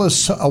left. Tell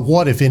us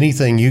what, if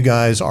anything, you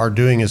guys are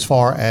doing as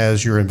far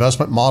as your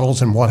investment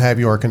models and what have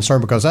you are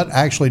concerned, because that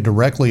actually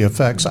directly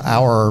affects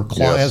our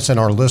clients and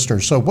our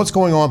listeners. So what's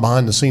going on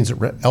behind the scenes at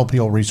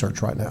LPL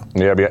Research right now?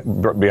 Yeah,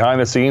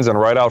 behind the scenes and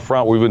right out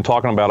front, we've been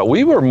talking about it.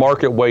 We were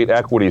market weight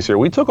equities here.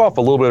 We took off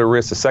a little bit of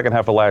risk the second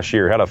half of last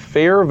year, had a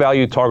fair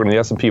value target in the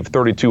S&P of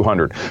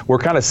 3,200. We're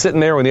kind of sitting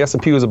there when the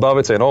S&P was above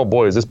it saying, oh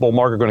boy, is this bull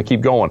market going to keep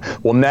going?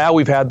 Well, now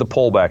we've had the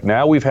pullback.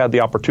 Now we've had the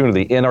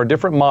opportunity in our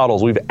different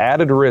models. We've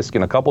added risk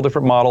in a couple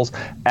different models,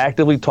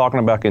 actively talking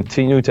about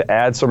continuing to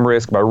add some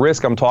risk. By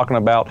risk, I'm talking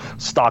about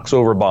stocks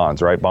over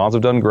bonds, right? Bonds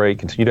have done great.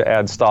 Continue to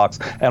add stocks.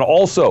 And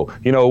also,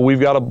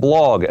 we've got a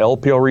blog,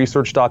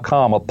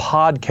 lplresearch.com, a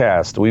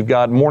podcast. We've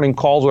got morning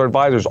calls with our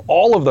advisors.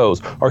 All of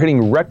those are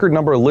hitting record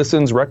number of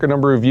listens, record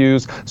number of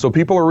views. So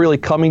people are really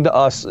coming to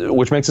us,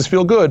 which makes us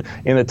feel good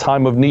in a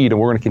time of need.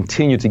 And we're going to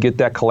continue to get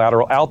that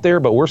collateral out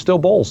there, but we're still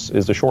bulls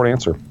is the short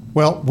answer.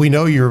 Well, we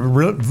know you're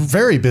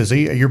very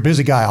busy. You're a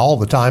busy guy all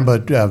the time,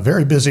 but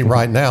very busy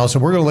right now. So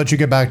we're going to let you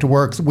get back to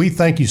work. We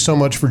thank you so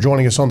much for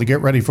joining us on the Get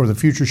Ready for the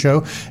Future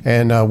show,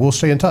 and we'll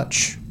stay in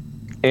touch.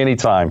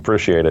 Anytime.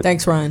 Appreciate it.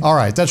 Thanks, Ryan. All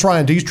right. That's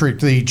Ryan Dietrich,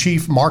 the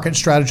Chief Market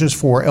Strategist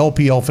for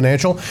LPL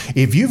Financial.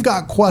 If you've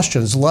got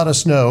questions, let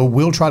us know.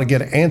 We'll try to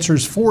get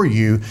answers for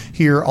you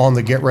here on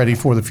the Get Ready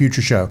for the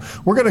Future show.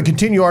 We're going to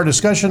continue our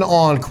discussion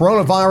on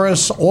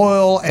coronavirus,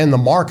 oil, and the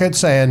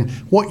markets, and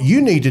what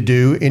you need to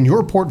do in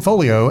your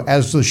portfolio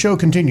as the show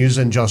continues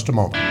in just a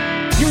moment.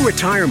 Your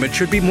retirement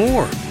should be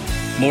more.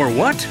 More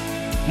what?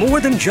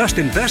 More than just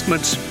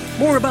investments.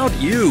 More about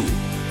you.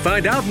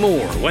 Find out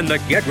more when the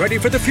Get Ready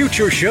for the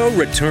Future show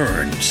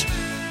returns.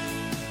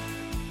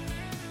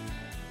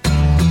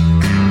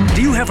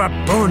 Do you have a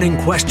burning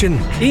question?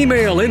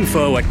 Email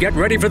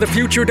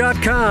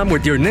info@getreadyforthefuture.com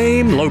with your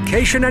name,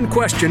 location, and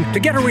question to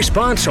get a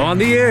response on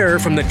the air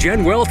from the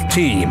GenWealth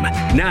team.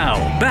 Now,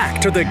 back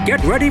to the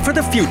Get Ready for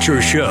the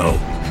Future show.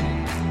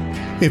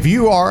 If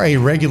you are a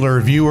regular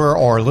viewer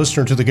or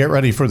listener to the Get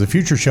Ready for the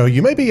Future show,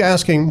 you may be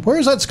asking,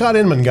 where's that Scott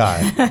Inman guy?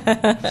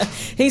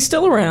 He's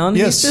still around.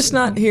 Yes. He's just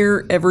not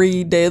here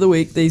every day of the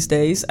week these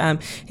days.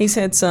 He's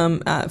had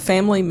some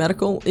family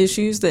medical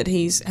issues that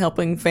he's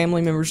helping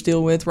family members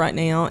deal with right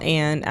now.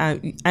 And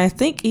I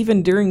think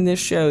even during this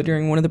show,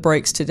 during one of the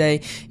breaks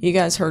today, you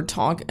guys heard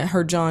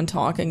John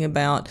talking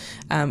about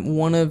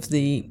one of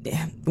the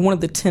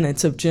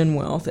tenets of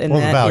GenWealth, and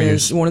that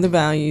is one of the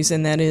values,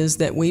 and that is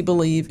that we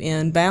believe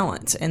in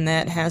balance. And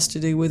that has to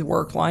do with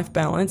work-life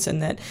balance,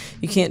 and that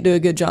you can't do a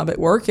good job at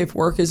work if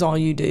work is all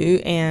you do.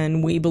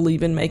 And we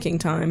believe in making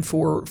time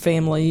for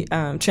family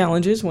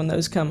challenges when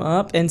those come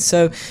up. And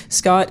so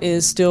Scott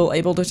is still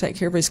able to take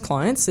care of his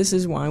clients. This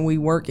is why we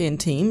work in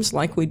teams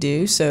like we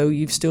do. So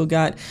you've still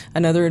got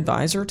another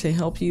advisor to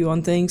help you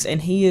on things,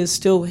 and he is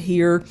still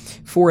here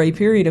for a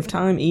period of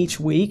time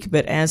each week.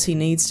 But as he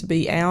needs to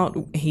be out,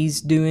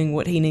 he's doing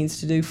what he needs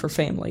to do for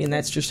family, and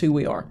that's just who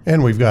we are.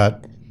 And we've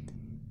got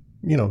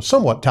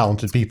somewhat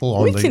talented people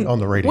on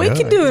the radio. We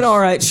can do an all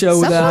right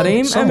show without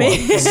him. Somewhat.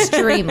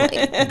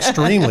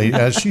 Extremely.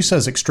 As she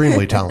says,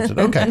 extremely talented.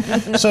 Okay.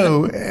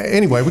 So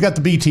anyway, we got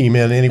the B team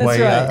in anyway.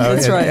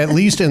 That's right. At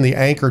least in the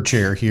anchor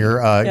chair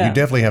here. You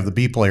definitely have the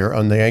B player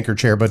on the anchor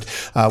chair, but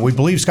we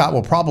believe Scott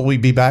will probably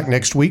be back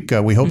next week.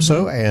 We hope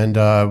so, and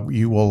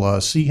you will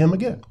see him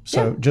again.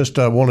 So just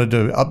wanted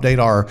to update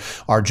our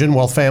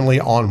GenWealth family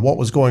on what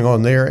was going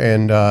on there,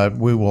 and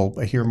we will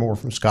hear more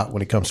from Scott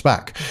when he comes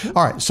back.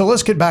 All right. So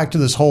let's get back back to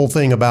this whole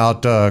thing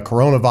about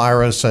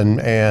coronavirus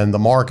and the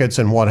markets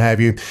and what have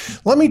you.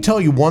 Let me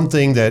tell you one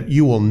thing that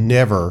you will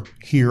never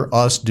hear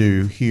us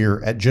do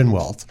here at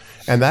GenWealth,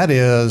 and that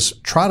is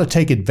try to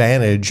take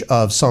advantage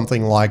of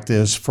something like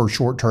this for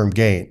short-term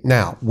gain.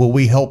 Now, will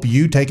we help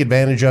you take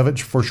advantage of it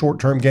for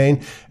short-term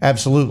gain?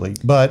 Absolutely.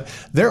 But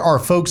there are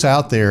folks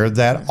out there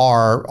that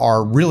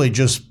are really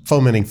just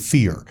fomenting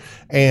fear.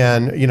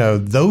 And,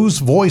 those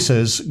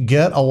voices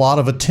get a lot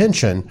of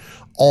attention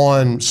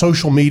on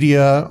social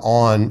media,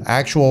 on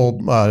actual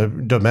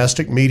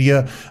domestic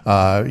media,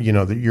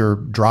 your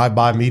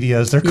drive-by media,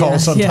 as they're called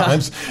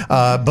sometimes.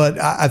 Yeah.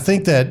 But I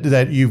think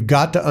that you've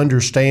got to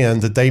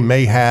understand that they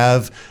may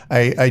have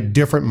a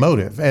different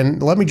motive.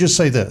 And let me just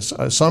say this.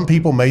 Some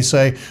people may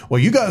say, well,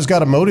 you guys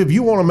got a motive.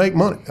 You want to make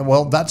money.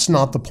 Well, that's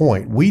not the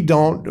point. We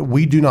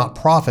do not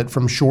profit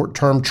from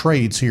short-term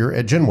trades here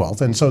at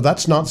GenWealth. And so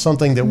that's not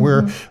something that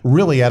we're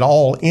really at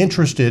all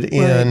interested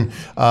in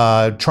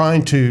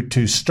trying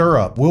to stir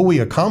up. Will we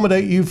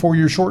accommodate you for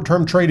your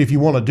short-term trade if you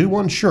want to do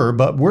one? Sure,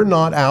 but we're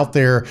not out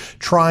there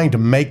trying to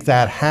make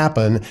that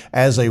happen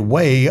as a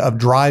way of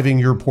driving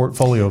your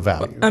portfolio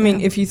value. I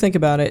mean, if you think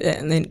about it,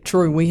 and then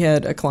Troy, we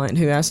had a client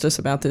who asked us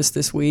about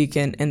this week,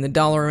 and the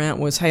dollar amount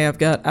was, hey, I've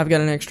got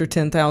an extra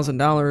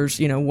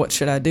 $10,000. What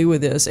should I do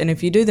with this? And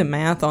if you do the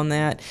math on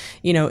that,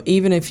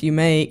 even if you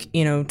make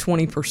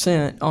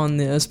 20% on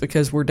this,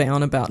 because we're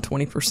down about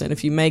 20%,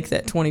 if you make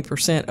that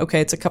 20%, okay,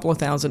 it's a couple of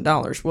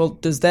 $1,000s. Well,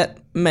 does that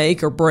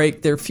make or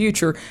break their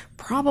future?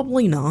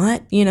 Probably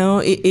not.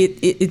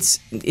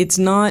 It's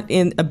not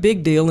a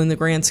big deal in the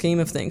grand scheme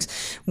of things.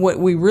 What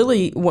we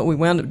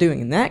wound up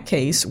doing in that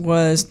case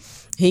was,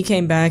 he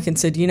came back and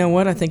said, you know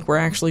what, I think we're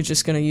actually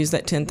just going to use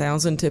that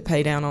 $10,000 to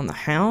pay down on the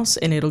house,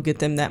 and it'll get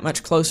them that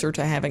much closer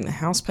to having the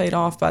house paid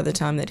off by the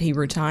time that he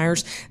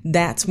retires.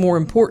 That's more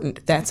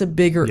important. That's a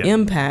bigger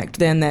impact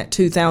than that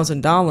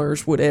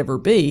 $2,000 would ever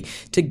be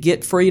to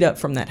get freed up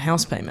from that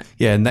house payment.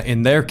 Yeah, and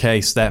in their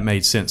case, that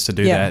made sense to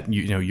do that.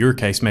 Your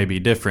case may be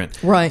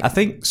different. Right. I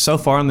think so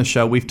far on the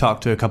show, we've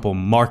talked to a couple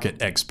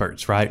market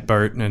experts, right?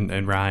 Bert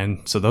and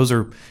Ryan. So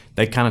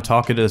they kind of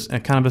talk at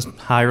a kind of a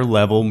higher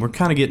level. And we're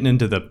kind of getting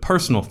into the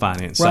personal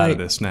finance side of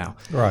this now.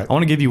 Right. I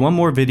want to give you one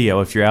more video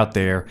if you're out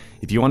there.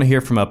 If you want to hear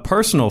from a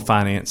personal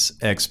finance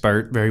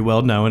expert, very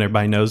well known,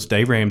 everybody knows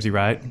Dave Ramsey,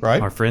 right?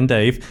 Right. Our friend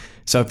Dave.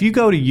 So if you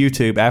go to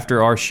YouTube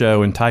after our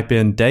show and type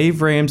in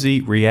Dave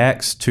Ramsey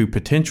reacts to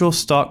potential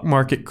stock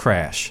market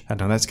crash. I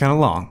know that's kind of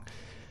long.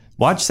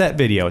 Watch that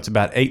video. It's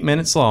about 8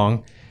 minutes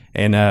long.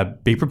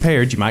 And be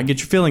prepared. You might get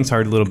your feelings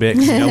hurt a little bit.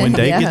 When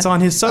Dave gets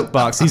on his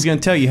soapbox, he's going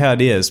to tell you how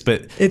it is.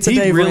 But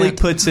he really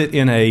puts it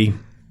in a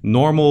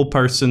normal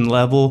person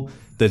level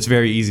that's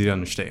very easy to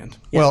understand.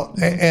 Well,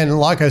 and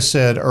like I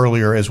said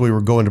earlier as we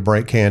were going to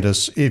break,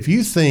 Candace, if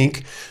you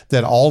think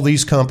that all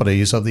these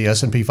companies of the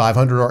S&P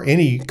 500 or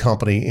any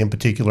company in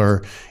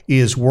particular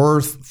is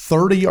worth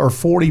 30 or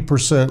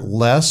 40%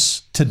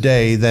 less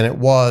today than it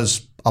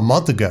was a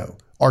month ago,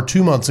 or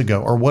 2 months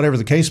ago, or whatever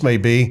the case may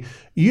be,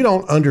 you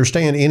don't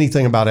understand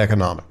anything about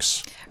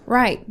economics.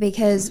 Right,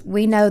 because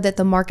we know that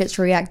the markets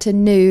react to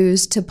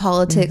news, to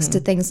politics, to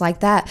things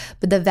like that.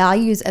 But the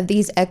values of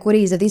these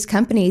equities, of these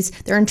companies,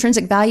 their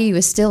intrinsic value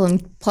is still in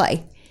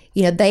play.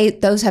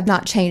 Those have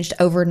not changed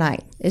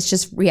overnight. It's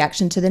just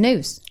reaction to the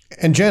news.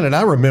 And Janet,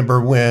 I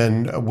remember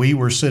when we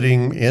were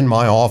sitting in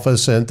my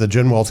office at the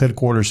GenWealth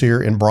headquarters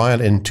here in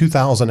Bryant in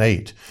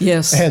 2008.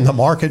 Yes. And the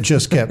market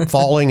just kept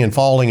falling and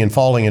falling and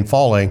falling and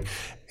falling.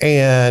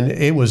 And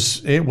it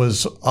was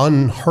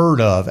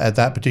unheard of at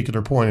that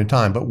particular point in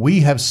time. But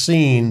we have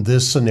seen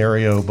this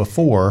scenario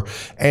before.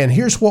 And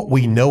here's what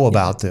we know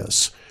about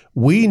this.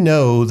 We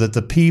know that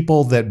the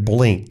people that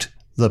blinked,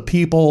 the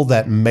people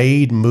that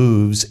made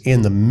moves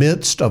in the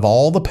midst of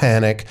all the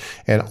panic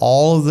and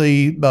all of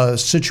the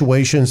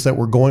situations that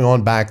were going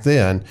on back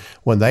then,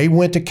 when they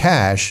went to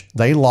cash,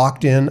 they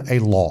locked in a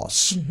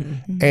loss.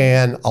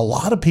 And a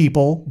lot of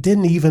people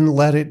didn't even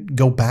let it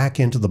go back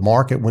into the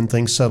market when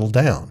things settled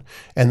down.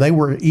 And they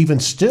were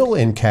even still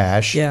in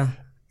cash. Yeah.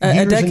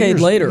 A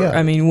decade later. Yeah.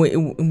 I mean,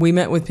 we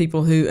met with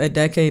people who a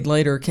decade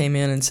later came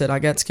in and said, I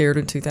got scared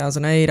in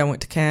 2008, I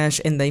went to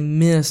cash, and they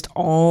missed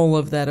all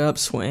of that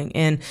upswing.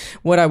 And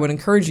what I would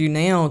encourage you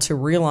now to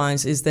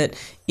realize is that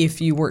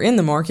if you were in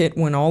the market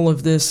when all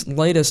of this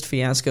latest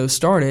fiasco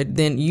started,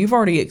 then you've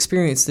already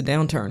experienced the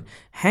downturn.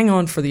 Hang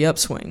on for the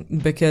upswing,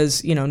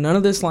 because none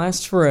of this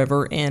lasts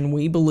forever, and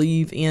we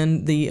believe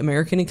in the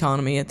American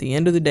economy. At the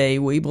end of the day,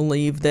 we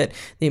believe that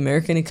the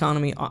American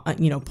economy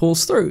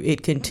pulls through.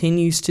 It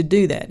continues to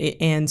do that,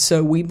 and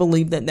so we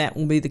believe that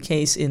will be the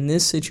case in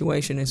this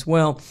situation as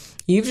well.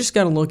 You've just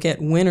got to look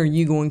at when are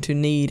you going to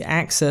need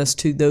access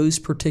to those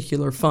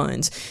particular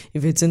funds.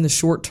 If it's in the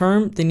short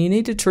term, then you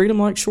need to treat them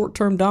like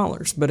short-term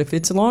dollars. But if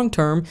it's long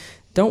term,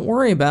 don't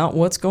worry about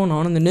what's going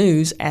on in the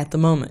news at the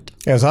moment.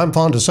 As I'm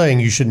fond of saying,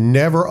 you should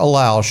never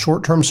allow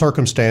short-term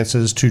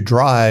circumstances to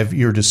drive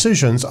your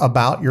decisions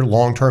about your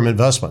long-term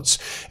investments.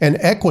 And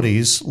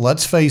equities,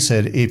 let's face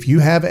it, if you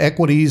have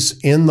equities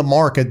in the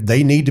market,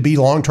 they need to be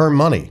long-term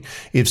money.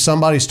 If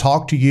somebody's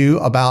talked to you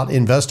about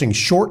investing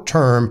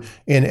short-term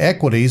in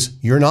equities,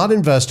 you're not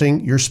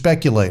investing, you're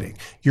speculating,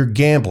 you're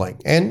gambling.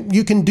 And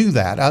you can do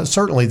that.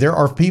 Certainly, there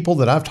are people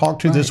that I've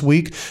talked to this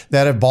week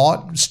that have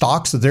bought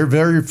stocks that they're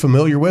very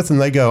familiar with, and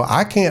they go,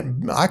 I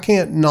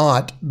can't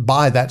not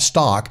buy that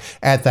stock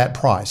at that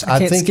price. I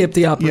can't skip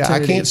the opportunity. Yeah,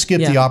 I can't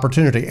skip the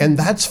opportunity. And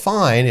that's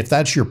fine if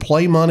that's your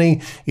play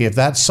money, if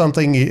that's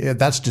something, if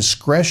that's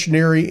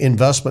discretionary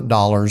investment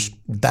dollars,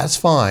 that's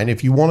fine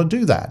if you want to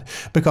do that,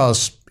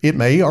 because it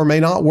may or may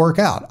not work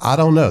out. I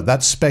don't know.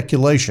 That's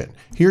speculation.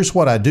 Here's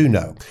what I do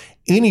know.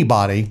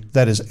 Anybody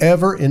that has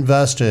ever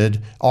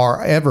invested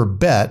or ever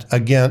bet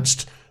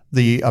against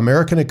the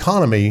American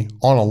economy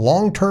on a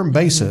long-term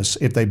basis,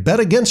 if they bet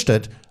against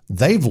it,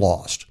 they've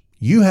lost.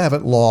 You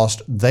haven't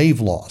lost,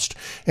 they've lost.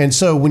 And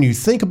so when you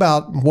think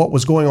about what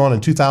was going on in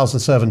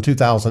 2007,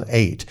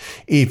 2008,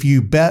 if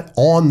you bet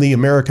on the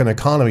American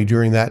economy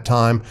during that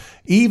time,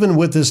 even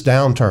with this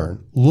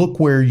downturn, look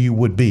where you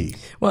would be.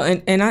 Well,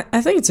 and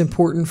I think it's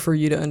important for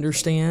you to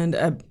understand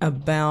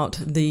about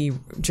the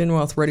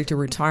GenWealth Ready to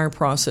Retire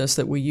process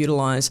that we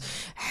utilize.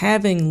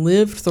 Having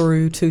lived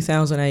through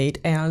 2008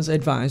 as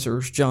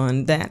advisors,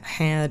 John, that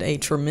had a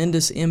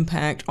tremendous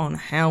impact on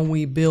how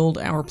we build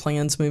our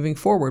plans moving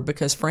forward,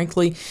 because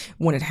frankly,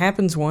 when it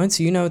happens once,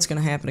 you know it's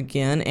going to happen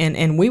again.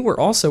 And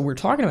we're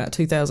talking about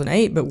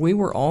 2008, but we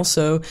were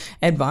also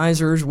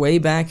advisors way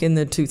back in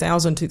the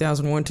 2000,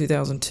 2001,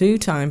 2002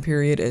 time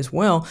period as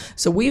well.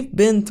 So we've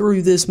been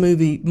through this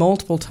movie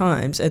multiple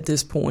times at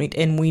this point,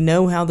 and we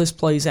know how this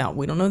plays out.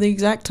 We don't know the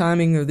exact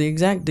timing or the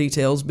exact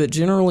details, but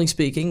generally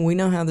speaking, we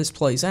know how this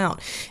plays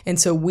out. And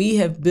so we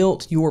have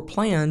built your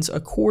plans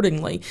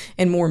accordingly.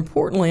 And more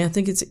importantly, I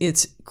think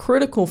it's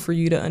critical for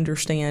you to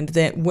understand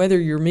that whether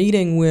you're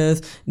meeting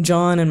with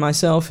John and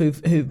myself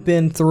who've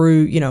been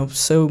through,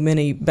 so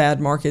many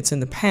bad markets in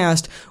the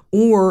past,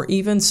 or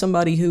even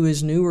somebody who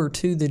is newer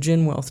to the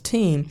GenWealth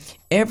team,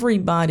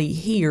 everybody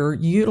here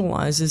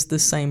utilizes the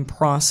same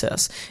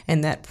process,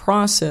 and that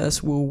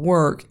process will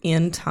work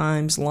in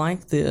times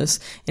like this.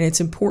 And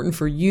it's important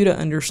for you to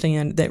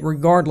understand that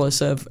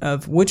regardless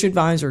of which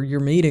advisor you're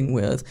meeting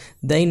with,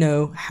 they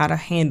know how to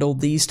handle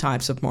these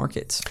types of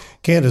markets.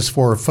 Candace,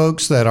 for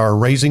folks that are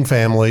raising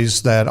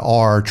families, that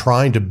are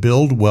trying to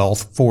build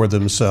wealth for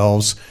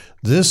themselves,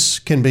 this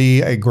can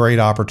be a great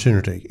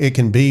opportunity. It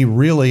can be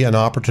really an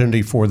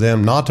opportunity for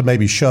them not to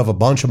maybe shove a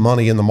bunch of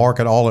money in the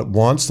market all at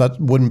once.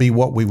 That wouldn't be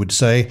what we would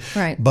say.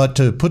 Right. But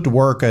to put to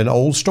work an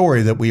old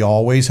story that we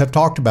always have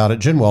talked about at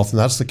GenWealth, and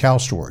that's the cow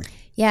story.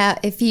 Yeah,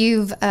 if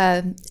you've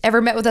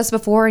ever met with us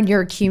before and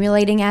you're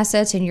accumulating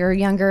assets and you're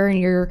younger and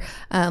you're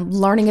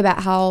learning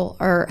about how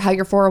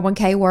your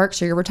 401k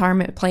works or your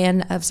retirement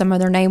plan of some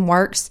other name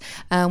works,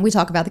 we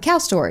talk about the cow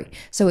story.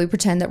 So we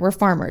pretend that we're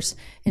farmers.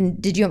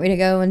 And did you want me to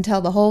go and tell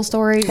the whole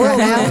story right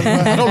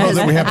now? I don't know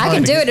that we have time. I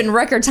can do it in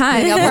record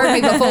time. Y'all heard me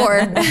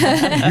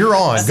before. You're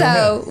on.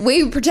 So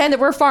we pretend that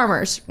we're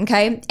farmers,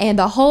 okay? And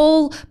the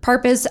whole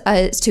purpose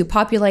is to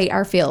populate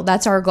our field.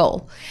 That's our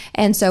goal.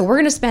 And so we're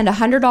going to spend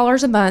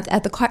 $100 a month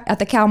at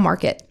the cow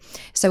market.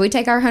 So we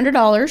take our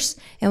 $100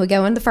 and we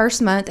go in the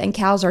first month, and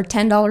cows are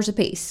 $10 a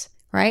piece,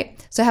 right?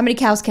 So how many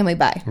cows can we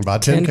buy?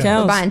 About 10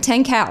 cows. We're buying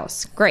 10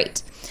 cows.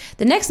 Great.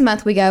 The next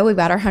month we've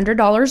got our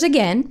 $100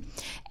 again,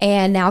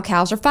 and now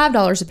cows are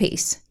 $5 a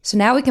piece. So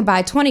now we can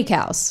buy 20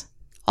 cows.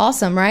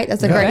 Awesome, right?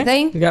 That's a great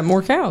thing. We got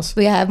more cows.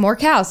 We have more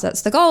cows.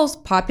 That's the goal,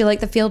 populate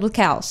the field with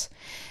cows.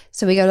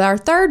 So we go to our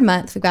third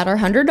month. We've got our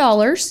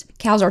 $100.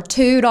 Cows are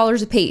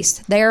 $2 a piece.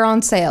 They are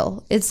on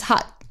sale. It's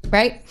hot,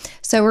 right?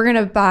 So we're going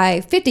to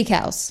buy 50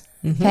 cows.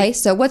 Mm-hmm. Okay,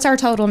 so what's our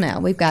total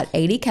now? We've got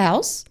 80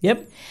 cows.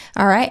 Yep.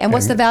 All right, and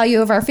what's the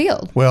value of our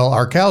field? Well,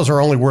 our cows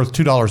are only worth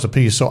 $2 a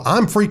piece, so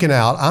I'm freaking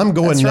out. I'm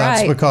going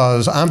nuts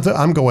because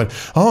I'm going,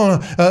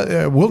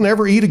 we'll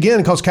never eat again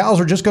because cows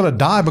are just going to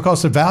die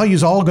because the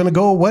value's all going to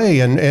go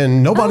away,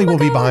 and nobody will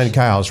be buying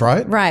cows,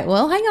 right? Right.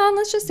 Well, hang on.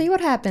 Let's just see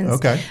what happens.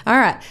 Okay. All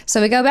right.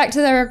 So we go back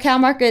to our cow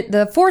market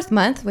the fourth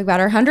month. We've got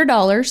our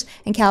 $100,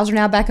 and cows are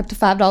now back up to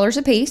 $5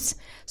 a piece.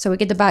 So we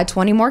get to buy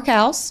 20 more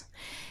cows.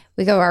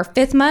 We go our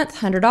fifth month,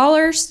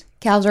 $100.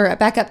 Cows are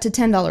back up to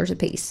 $10 a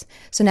piece.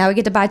 So now we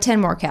get to buy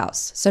 10 more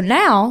cows. So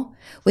now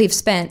we've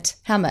spent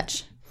how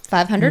much?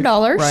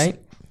 $500. Right.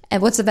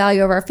 And what's the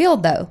value of our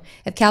field, though?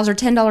 If cows are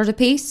 $10 a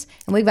piece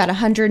and we've got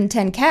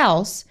 110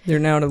 cows, they're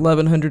now at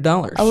 $1,100.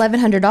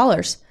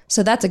 $1,100.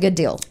 So that's a good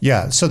deal.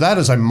 Yeah, so that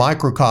is a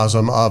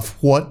microcosm of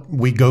what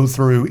we go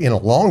through in a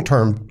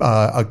long-term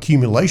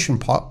accumulation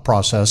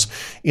process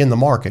in the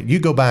market. You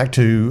go back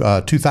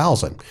to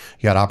 2000.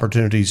 You had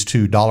opportunities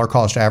to dollar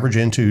cost average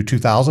into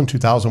 2000,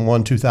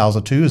 2001,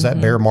 2002 as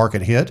that bear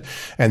market hit,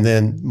 and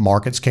then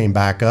markets came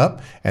back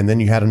up, and then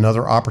you had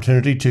another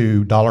opportunity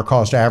to dollar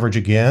cost average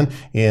again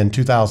in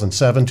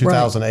 2007,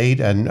 2008,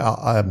 and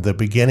the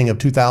beginning of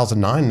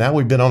 2009. Now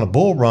we've been on a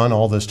bull run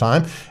all this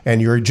time,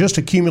 and you're just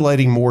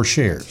accumulating more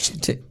shares.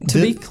 To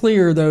be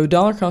clear, though,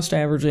 dollar cost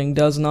averaging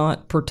does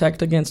not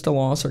protect against a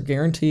loss or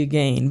guarantee a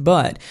gain.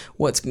 But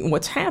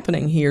what's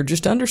happening here,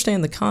 just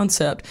understand the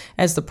concept.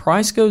 As the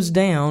price goes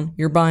down,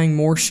 you're buying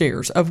more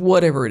shares of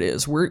whatever it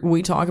is.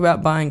 We talk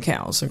about buying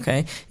cows,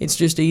 okay? It's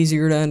just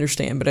easier to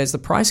understand. But as the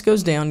price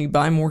goes down, you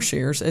buy more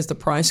shares. As the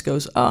price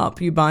goes up,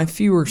 you buy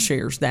fewer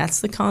shares. That's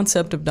the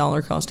concept of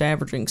dollar cost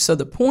averaging. So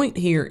the point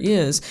here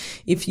is,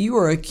 if you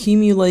are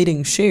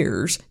accumulating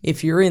shares,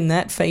 if you're in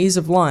that phase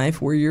of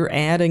life where you're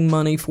adding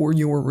money for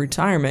your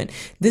retirement,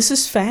 this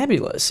is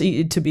fabulous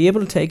to be able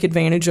to take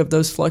advantage of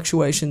those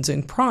fluctuations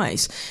in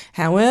price.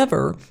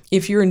 However,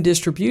 if you're in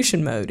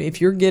distribution mode,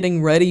 if you're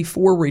getting ready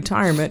for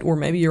retirement, or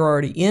maybe you're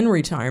already in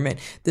retirement,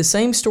 the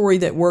same story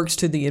that works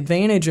to the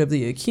advantage of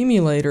the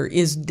accumulator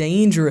is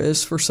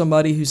dangerous for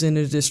somebody who's in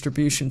a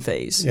distribution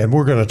phase. And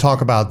we're going to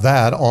talk about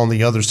that on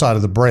the other side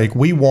of the break.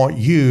 We want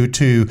you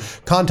to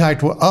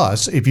contact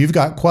us if you've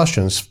got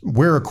questions.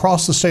 We're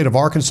across the state of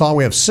Arkansas.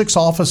 We have 6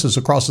 offices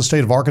across the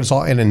state of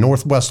Arkansas and in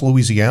Northwest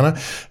Louisiana.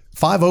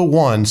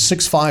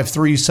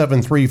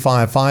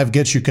 501-653-7355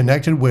 gets you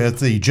connected with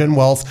the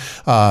GenWealth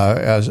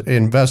as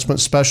investment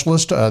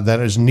specialist that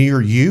is near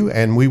you,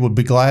 and we would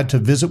be glad to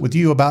visit with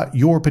you about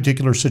your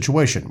particular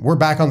situation. We're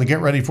back on the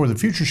Get Ready for the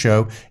Future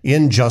show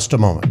in just a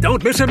moment.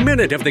 Don't miss a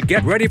minute of the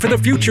Get Ready for the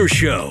Future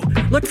show.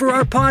 Look for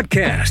our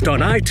podcast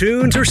on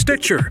iTunes or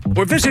Stitcher,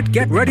 or visit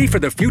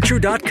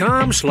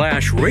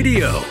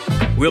getreadyforthefuture.com/radio.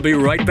 We'll be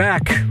right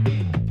back.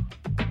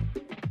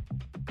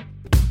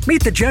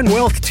 Meet the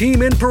GenWealth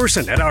team in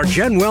person at our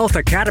GenWealth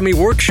Academy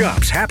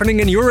workshops happening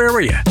in your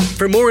area.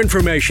 For more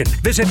information,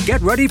 visit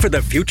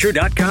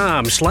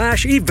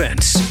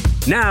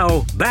getreadyforthefuture.com/events.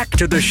 Now, back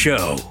to the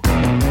show.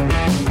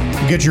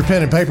 Get your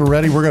pen and paper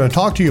ready. We're going to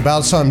talk to you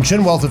about some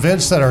GenWealth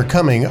events that are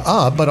coming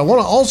up, but I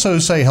want to also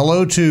say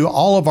hello to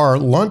all of our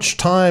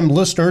lunchtime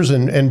listeners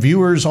and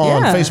viewers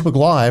on Facebook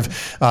Live.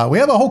 We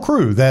have a whole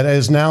crew that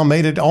has now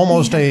made it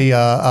almost a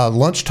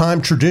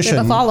lunchtime tradition.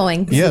 The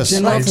following. Yes.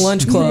 GenWealth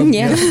Lunch Club.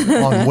 Yes.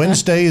 On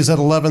Wednesdays at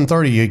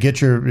 11:30, you get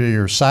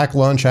your sack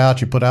lunch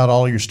out, you put out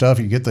all your stuff,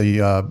 you get the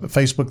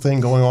Facebook thing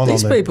going on.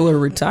 These people are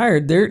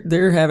retired.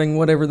 They're having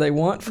whatever they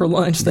want for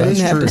lunch. They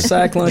didn't have to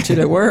sack lunch it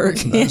at work.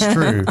 That's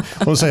true.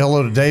 I want to say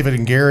hello to David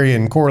and Gary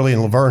and Coralie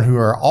and Laverne, who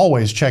are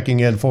always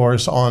checking in for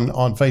us on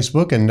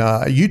Facebook. And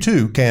you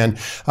too can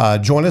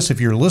join us. If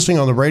you're listening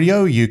on the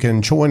radio, you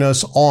can join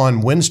us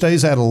on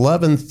Wednesdays at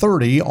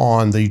 11:30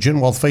 on the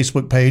GenWealth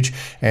Facebook page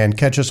and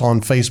catch us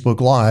on Facebook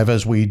Live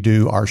as we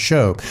do our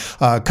show.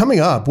 Coming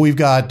up, we've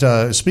got,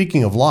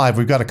 speaking of live,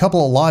 we've got a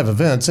couple of live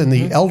events in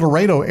the El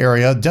Dorado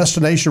area.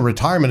 Destination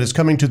Retirement is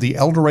coming to the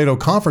El Dorado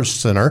Conference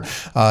Center.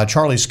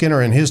 Charlie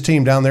Skinner and his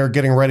team down there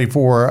getting ready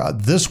for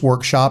this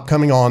workshop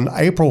coming on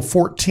April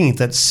 14th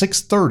at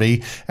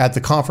 6:30 at the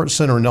Conference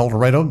Center in El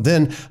Dorado.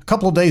 Then a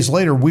couple of days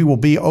later, we will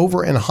be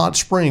over in Hot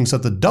Springs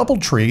at the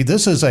Doubletree.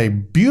 This is a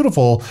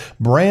beautiful,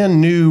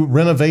 brand new,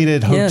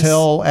 renovated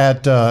hotel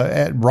at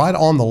right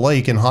on the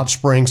lake in Hot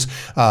Springs.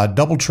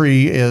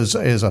 Doubletree is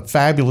a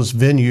fabulous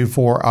venue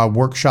for our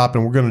workshop,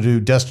 and we're going to do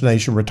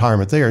Destination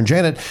Retirement there. And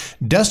Janet,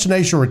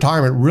 Destination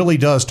Retirement really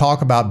does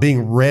talk about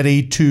being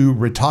ready to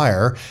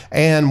retire.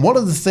 And one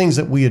of the things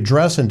that we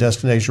address in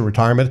Destination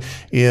Retirement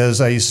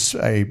is a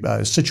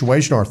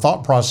situation or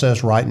thought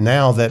process right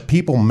now that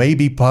people may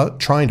be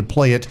trying to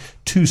play it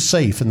too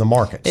safe in the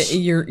markets.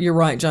 You're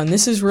right, John.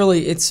 It's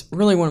really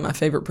one of my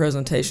favorite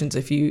presentations.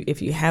 If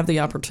you have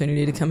the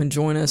opportunity to come and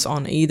join us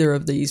on either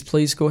of these,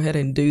 please go ahead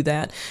and do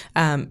that.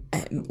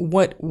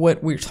 What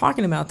we're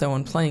talking about though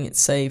on playing it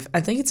safe,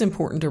 I think it's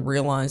important to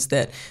realize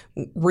that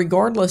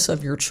regardless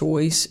of your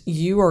choice,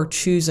 you are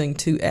choosing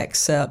to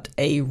accept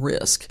a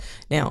risk.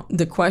 Now,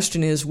 the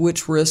question is,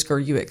 which risk are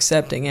you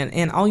accepting?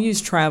 And I'll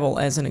use travel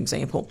as an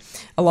example.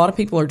 A lot of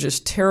people are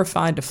just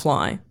terrified to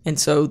fly, and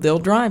so they'll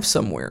drive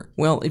somewhere.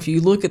 Well, if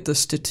you look at the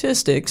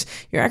statistics,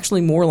 you're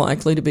actually more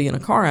likely to be in a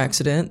car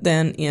accident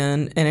than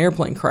in an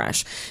airplane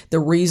crash. The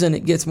reason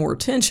it gets more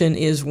attention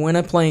is when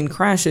a plane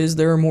crashes,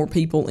 there are more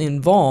people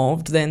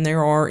involved than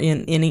there are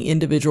in any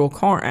individual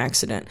car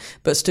accident.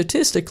 But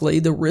statistically,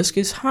 the risk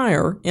is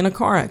higher in a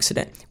car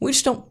accident. We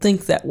just don't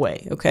think that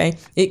way, okay?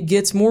 It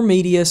gets more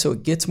media, so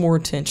it gets more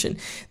attention.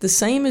 The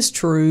same is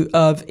true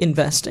of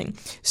investing.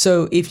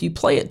 So if you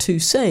play it too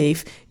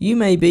safe, you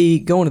may be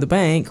going to the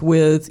bank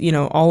with,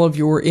 all of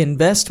your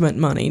investment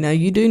money. Now,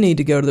 you do need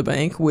to go to the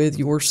bank with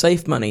your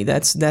safe money.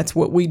 That's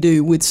what we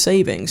do with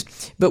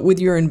savings. But with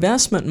your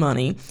investment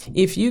money,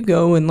 if you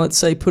go and, let's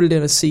say, put it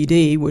in a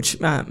CD, which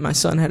my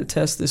son had a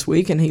test this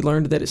week, and he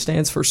learned that it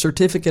stands for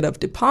Certificate of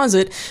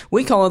Deposit.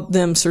 We call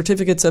them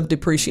certificates of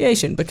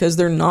depreciation because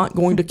they're not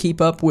going to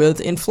keep up with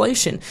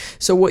inflation.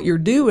 So what you're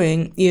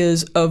doing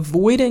is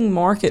avoiding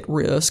market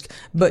risk,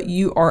 but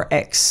you are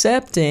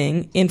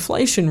accepting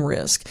inflation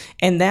risk.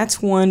 And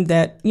that's one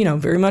that,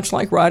 very much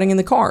like riding in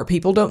the car.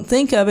 People don't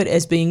think of it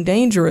as being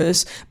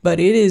dangerous, but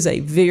it is a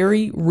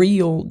very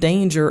real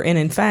danger. And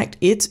in fact,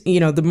 it's,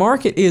 the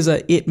market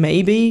it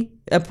may be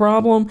a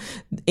problem.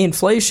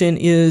 Inflation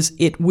is,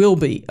 it will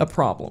be a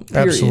problem.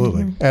 Period.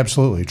 Absolutely.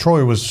 Absolutely.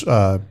 Troy was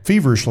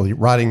feverishly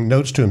writing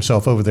notes to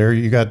himself over there.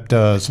 You got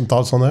some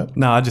thoughts on that?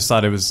 No, I just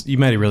thought you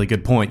made a really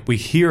good point. We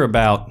hear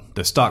about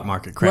the stock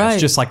market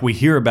crash, just like we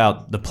hear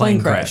about the plane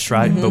crash,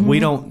 right? Mm-hmm. But we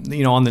don't,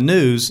 on the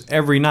news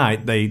every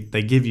night, they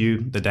give you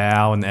the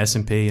Dow and the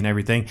S&P and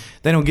everything.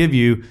 They don't give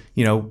you,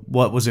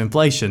 what was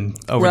inflation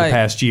over the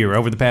past year,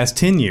 over the past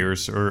 10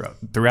 years, or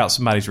throughout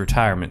somebody's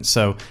retirement.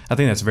 So I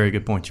think that's a very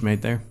good point you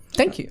made there.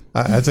 Thank you.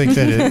 I think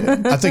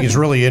that I think it's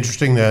really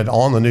interesting that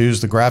on the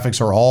news the graphics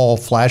are all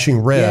flashing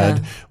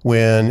red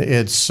when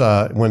it's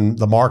when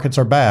the markets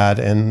are bad,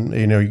 and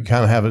you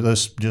kind of have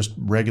this just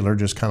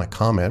kind of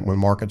comment when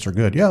markets are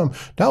good. Yeah,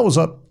 Dow was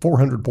up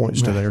 400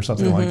 points today or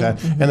something like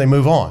that, and they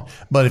move on.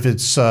 But if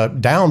it's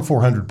down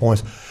 400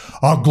 points,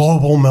 a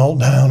global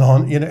meltdown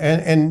on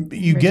and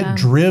you get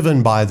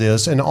driven by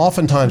this, and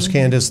oftentimes,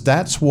 Candace,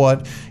 that's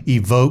what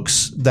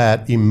evokes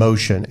that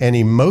emotion. And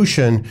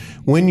emotion,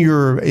 when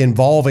you're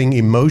involving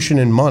emotion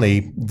and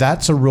money,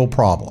 that's a real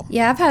problem.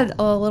 Yeah, I've had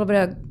a little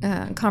bit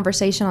of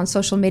conversation on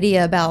social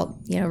media about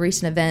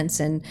recent events,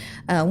 and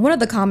one of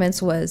the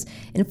comments was,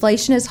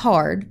 inflation is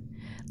hard.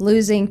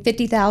 Losing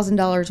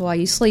 $50,000 while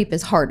you sleep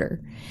is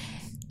harder.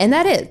 And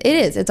it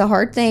is. It's a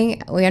hard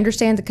thing. We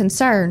understand the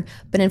concern,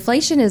 but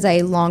inflation is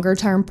a longer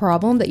term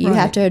problem that you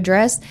have to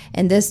address.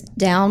 And this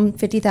down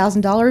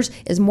 $50,000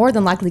 is more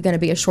than likely going to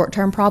be a short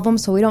term problem.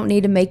 So we don't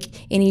need to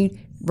make any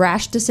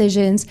rash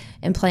decisions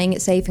and playing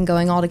it safe and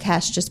going all to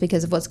cash just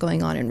because of what's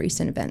going on in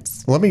recent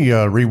events. Let me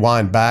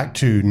rewind back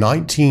to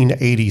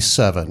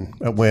 1987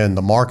 when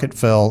the market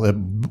fell, the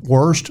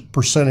worst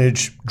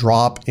percentage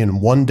drop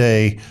in one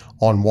day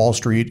on Wall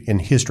Street in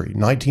history,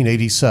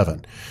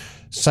 1987.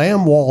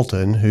 Sam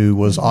Walton, who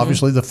was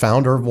obviously the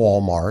founder of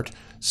Walmart,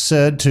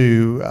 said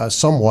to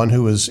someone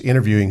who was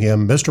interviewing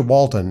him, "Mr.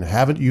 Walton,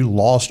 haven't you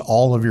lost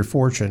all of your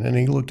fortune?" And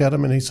he looked at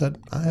him and he said,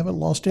 "I haven't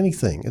lost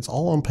anything. It's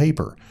all on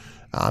paper.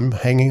 I'm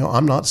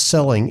not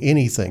selling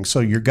anything." So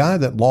your guy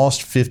that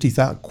lost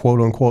quote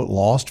unquote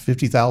lost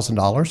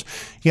 $50,000,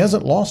 he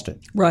hasn't lost it.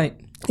 Right.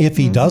 If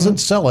he doesn't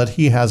sell it,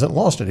 he hasn't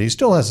lost it. He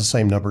still has the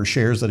same number of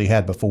shares that he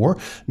had before.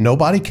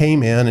 Nobody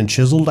came in and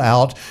chiseled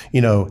out,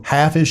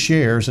 half his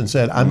shares and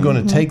said, "I'm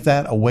going to take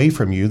that away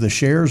from you." The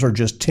shares are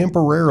just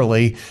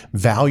temporarily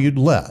valued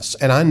less.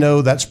 And I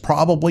know that's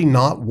probably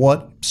not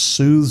what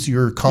soothes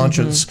your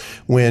conscience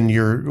when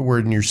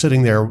you're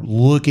sitting there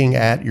looking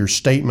at your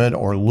statement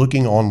or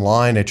looking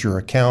online at your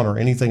account or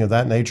anything of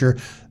that nature.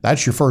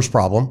 That's your first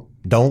problem.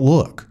 Don't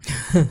look.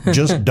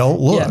 Just don't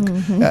look.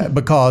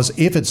 Because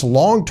if it's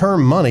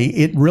long-term money,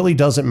 it really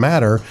doesn't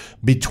matter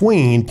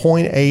between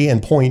point A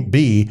and point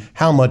B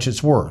how much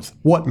it's worth.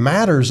 What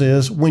matters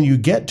is when you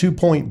get to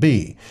point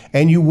B,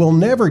 and you will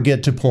never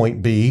get to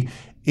point B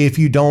if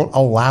you don't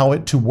allow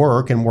it to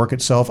work and work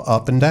itself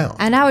up and down.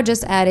 And I would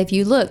just add, if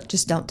you look,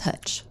 just don't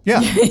touch. Yeah.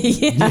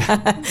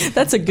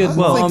 That's a good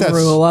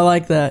rule. I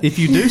like that. If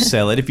you do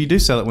sell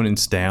it when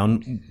it's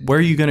down, where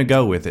are you going to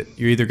go with it?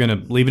 You're either going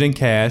to leave it in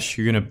cash,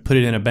 you're going to put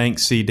it in a bank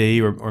CD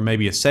or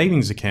maybe a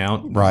savings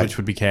account, which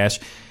would be cash.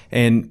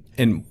 And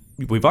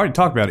we've already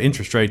talked about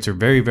interest rates are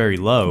very, very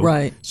low.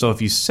 Right. So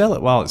if you sell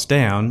it while it's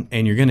down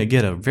and you're going to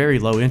get a very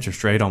low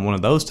interest rate on one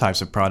of those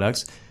types of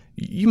products,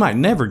 you might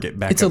never get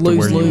back up to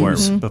where you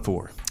were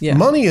before. Yeah.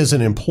 Money is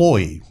an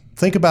employee.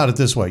 Think about it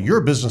this way. You're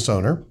a business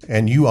owner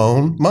and you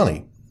own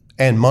money.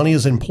 And money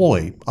is an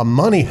employee.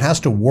 Money has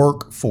to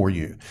work for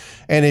you.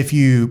 And if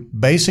you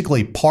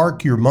basically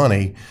park your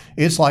money,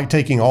 it's like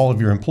taking all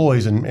of your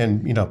employees and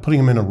putting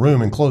them in a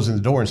room and closing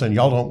the door and saying,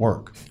 "Y'all don't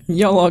work."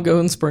 Y'all all go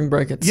in spring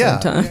break at the same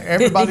time.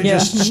 Everybody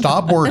just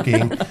stop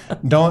working.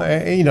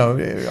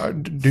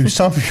 Don't, do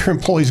some of your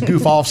employees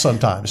goof off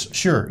sometimes?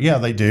 Sure. Yeah,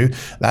 they do.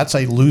 That's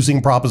a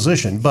losing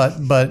proposition. But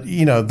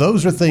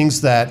those are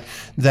things that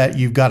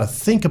you've got to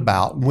think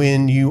about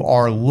when you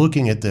are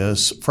looking at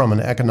this from an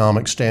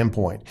economic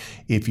standpoint.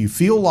 If you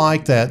feel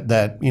like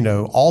that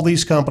all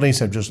these companies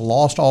have just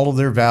lost all of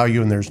their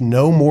value and there's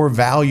no more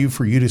value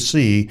for you to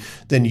see,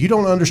 then you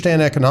don't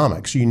understand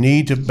economics. You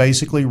need to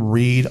basically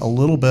read a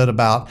little bit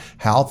about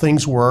how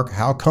things work,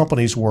 how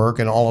companies work,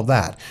 and all of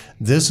that.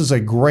 This is a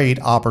great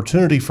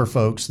opportunity for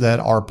folks that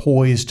are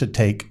poised to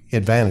take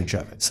advantage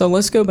of it. So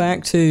let's go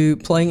back to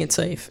playing it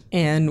safe.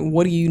 And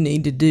what do you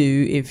need to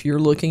do if you're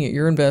looking at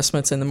your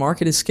investments and the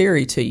market is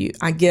scary to you?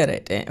 I get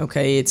it.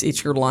 Okay,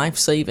 it's your life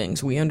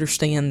savings. We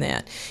understand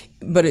that.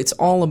 But it's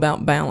all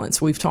about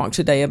balance. We've talked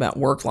today about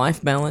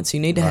work-life balance. You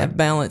need to have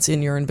balance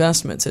in your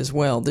investments as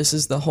well. This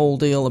is the whole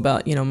deal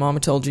about, Mama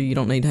told you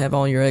don't need to have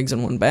all your eggs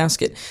in one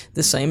basket.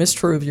 The same is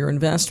true of your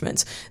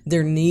investments.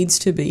 There needs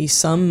to be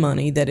some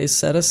money that is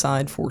set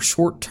aside for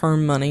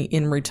short-term money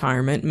in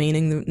retirement,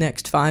 meaning the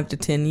next 5 to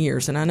 10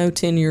 years. And I know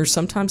 10 years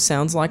sometimes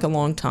sounds like a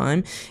long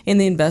time. In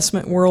the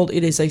investment world,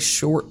 it is a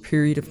short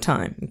period of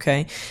time,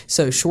 okay?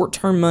 So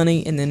short-term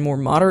money, and then more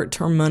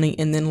moderate-term money,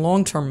 and then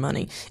long-term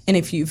money. And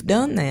if you've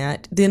done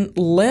that, then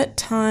let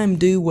time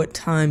do what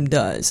time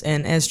does.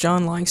 And as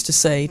John likes to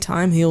say,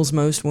 time heals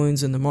most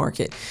wounds in the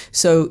market.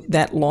 So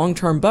that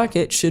long-term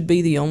bucket should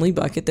be the only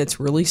bucket that's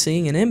really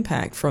seeing an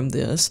impact from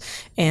this,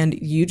 and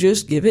you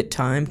just give it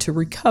time to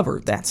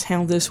recover. That's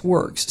how this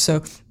works.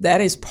 So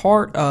that is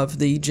part of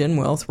the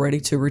GenWealth Ready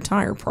to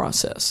Retire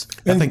process.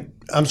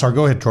 I'm sorry,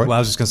 go ahead, Troy. Well, I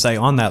was just going to say,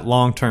 on that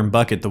long-term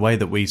bucket, the way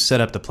that we set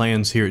up the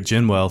plans here at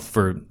GenWealth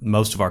for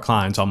most of our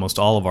clients, almost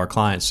all of our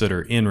clients that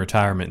are in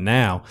retirement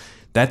now,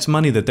 that's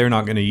money that they're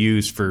not going to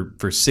use for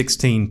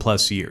 16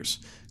 plus years.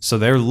 So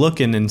they're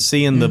looking and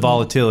seeing the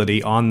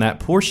volatility on that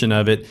portion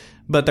of it,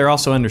 but they're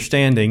also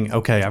understanding,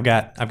 okay, I've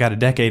got a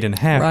decade and a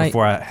half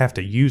before I have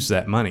to use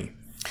that money.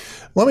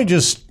 Let me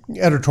just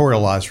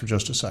editorialize for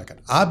just a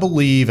second. I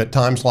believe at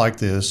times like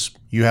this,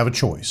 you have a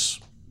choice.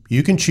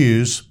 You can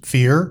choose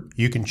fear,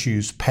 you can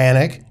choose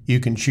panic,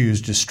 you can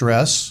choose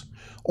distress,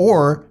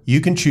 or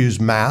you can choose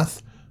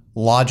math,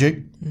 logic,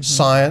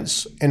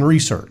 science, and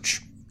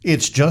research.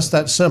 It's just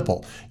that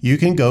simple. You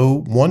can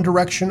go one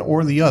direction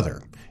or the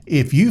other.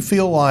 If you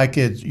feel like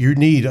you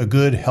need a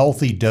good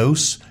healthy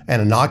dose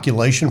and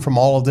inoculation from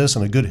all of this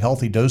and a good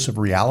healthy dose of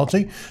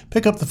reality,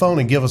 pick up the phone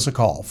and give us a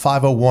call,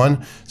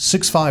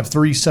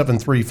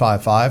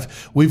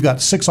 501-653-7355. We've got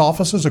 6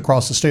 offices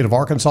across the state of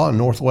Arkansas and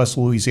Northwest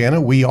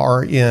Louisiana. We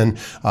are in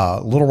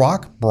Little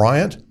Rock,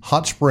 Bryant,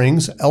 Hot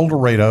Springs, El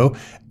Dorado,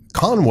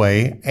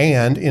 Conway,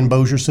 and in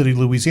Bossier City,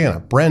 Louisiana.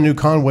 Brand new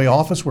Conway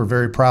office. We're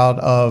very proud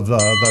of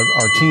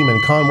our team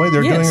in Conway.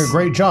 They're doing a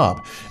great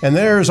job. And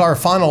there's our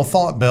final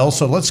thought, Bill.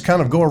 So let's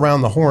kind of go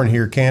around the horn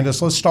here,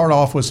 Candace. Let's start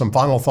off with some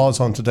final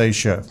thoughts on today's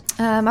show.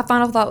 My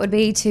final thought would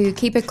be to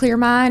keep a clear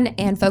mind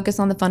and focus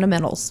on the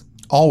fundamentals.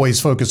 Always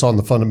focus on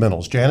the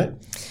fundamentals. Janet?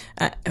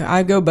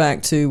 I go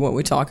back to what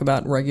we talk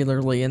about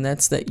regularly, and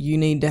that's that you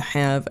need to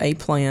have a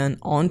plan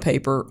on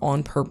paper,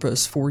 on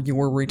purpose for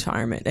your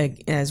retirement.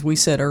 As we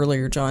said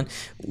earlier, John,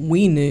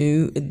 we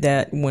knew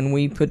that when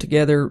we put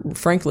together,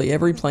 frankly,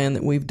 every plan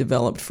that we've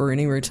developed for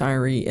any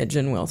retiree at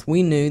GenWealth,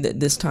 we knew that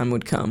this time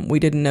would come. We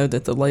didn't know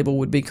that the label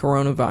would be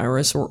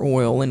coronavirus or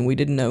oil, and we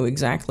didn't know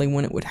exactly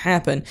when it would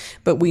happen,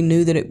 but we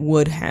knew that it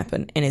would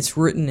happen, and it's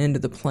written into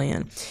the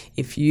plan.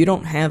 If you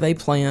don't have a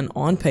plan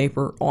on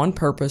paper, on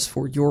purpose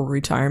for your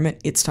retirement,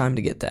 it's time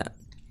to get that.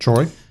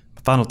 Troy?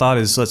 Final thought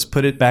is, let's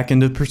put it back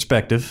into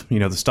perspective.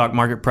 The stock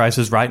market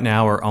prices right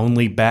now are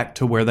only back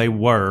to where they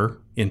were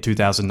in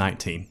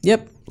 2019.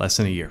 Yep. Less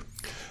than a year.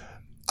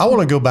 I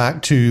want to go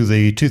back to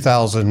the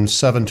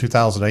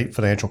 2007-2008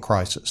 financial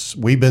crisis.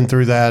 We've been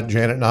through that.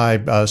 Janet and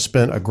I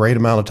spent a great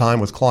amount of time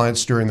with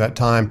clients during that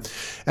time.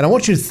 And I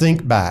want you to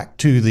think back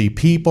to the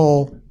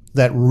people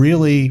that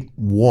really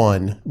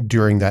won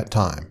during that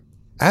time.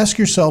 Ask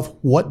yourself,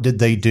 what did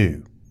they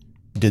do?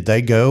 Did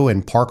they go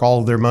and park all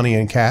of their money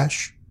in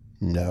cash?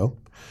 No.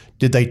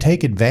 Did they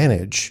take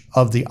advantage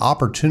of the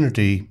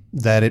opportunity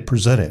that it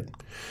presented?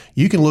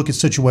 You can look at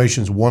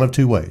situations one of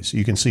two ways.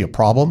 You can see a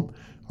problem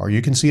or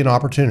you can see an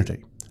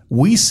opportunity.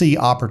 We see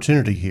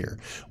opportunity here.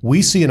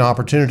 We see an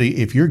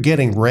opportunity if you're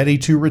getting ready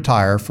to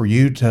retire for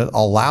you to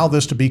allow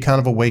this to be kind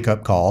of a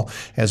wake-up call.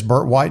 As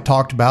Burt White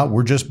talked about,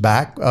 we're just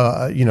back,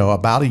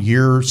 about a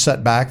year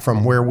setback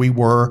from where we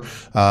were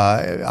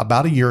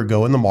about a year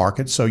ago in the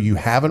market. So you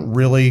haven't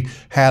really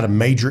had a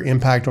major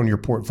impact on your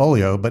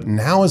portfolio, but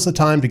now is the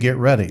time to get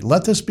ready.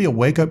 Let this be a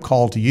wake-up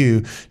call to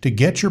you to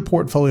get your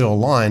portfolio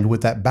aligned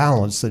with that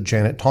balance that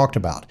Janet talked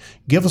about.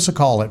 Give us a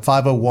call at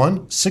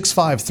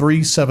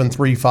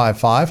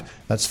 501-653-7355.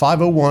 That's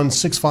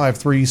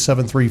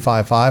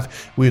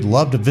 501-653-7355. We'd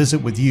love to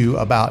visit with you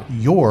about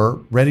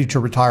your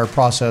ready-to-retire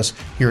process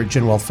here at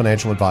GenWealth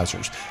Financial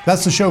Advisors.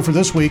 That's the show for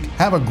this week.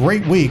 Have a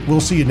great week.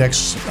 We'll see you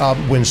next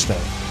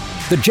Wednesday.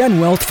 The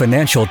GenWealth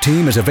Financial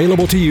Team is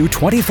available to you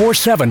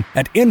 24/7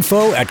 at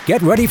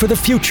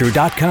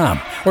info@getreadyforthefuture.com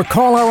or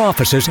call our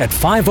offices at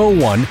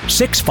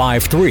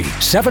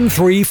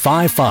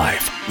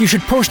 501-653-7355. You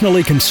should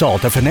personally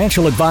consult a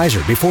financial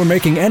advisor before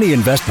making any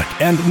investment,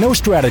 and no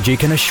strategy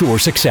can assure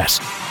success.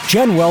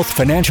 GenWealth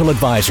Financial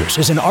Advisors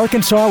is an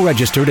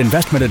Arkansas-registered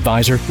investment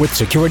advisor with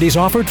securities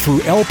offered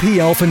through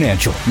LPL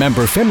Financial,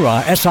 member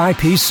FINRA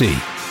SIPC.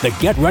 The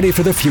Get Ready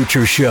for the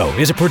Future show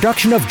is a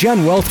production of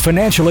GenWealth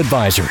Financial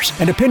Advisors,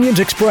 and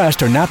opinions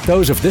expressed are not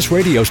those of this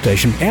radio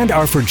station and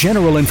are for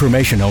general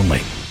information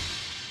only.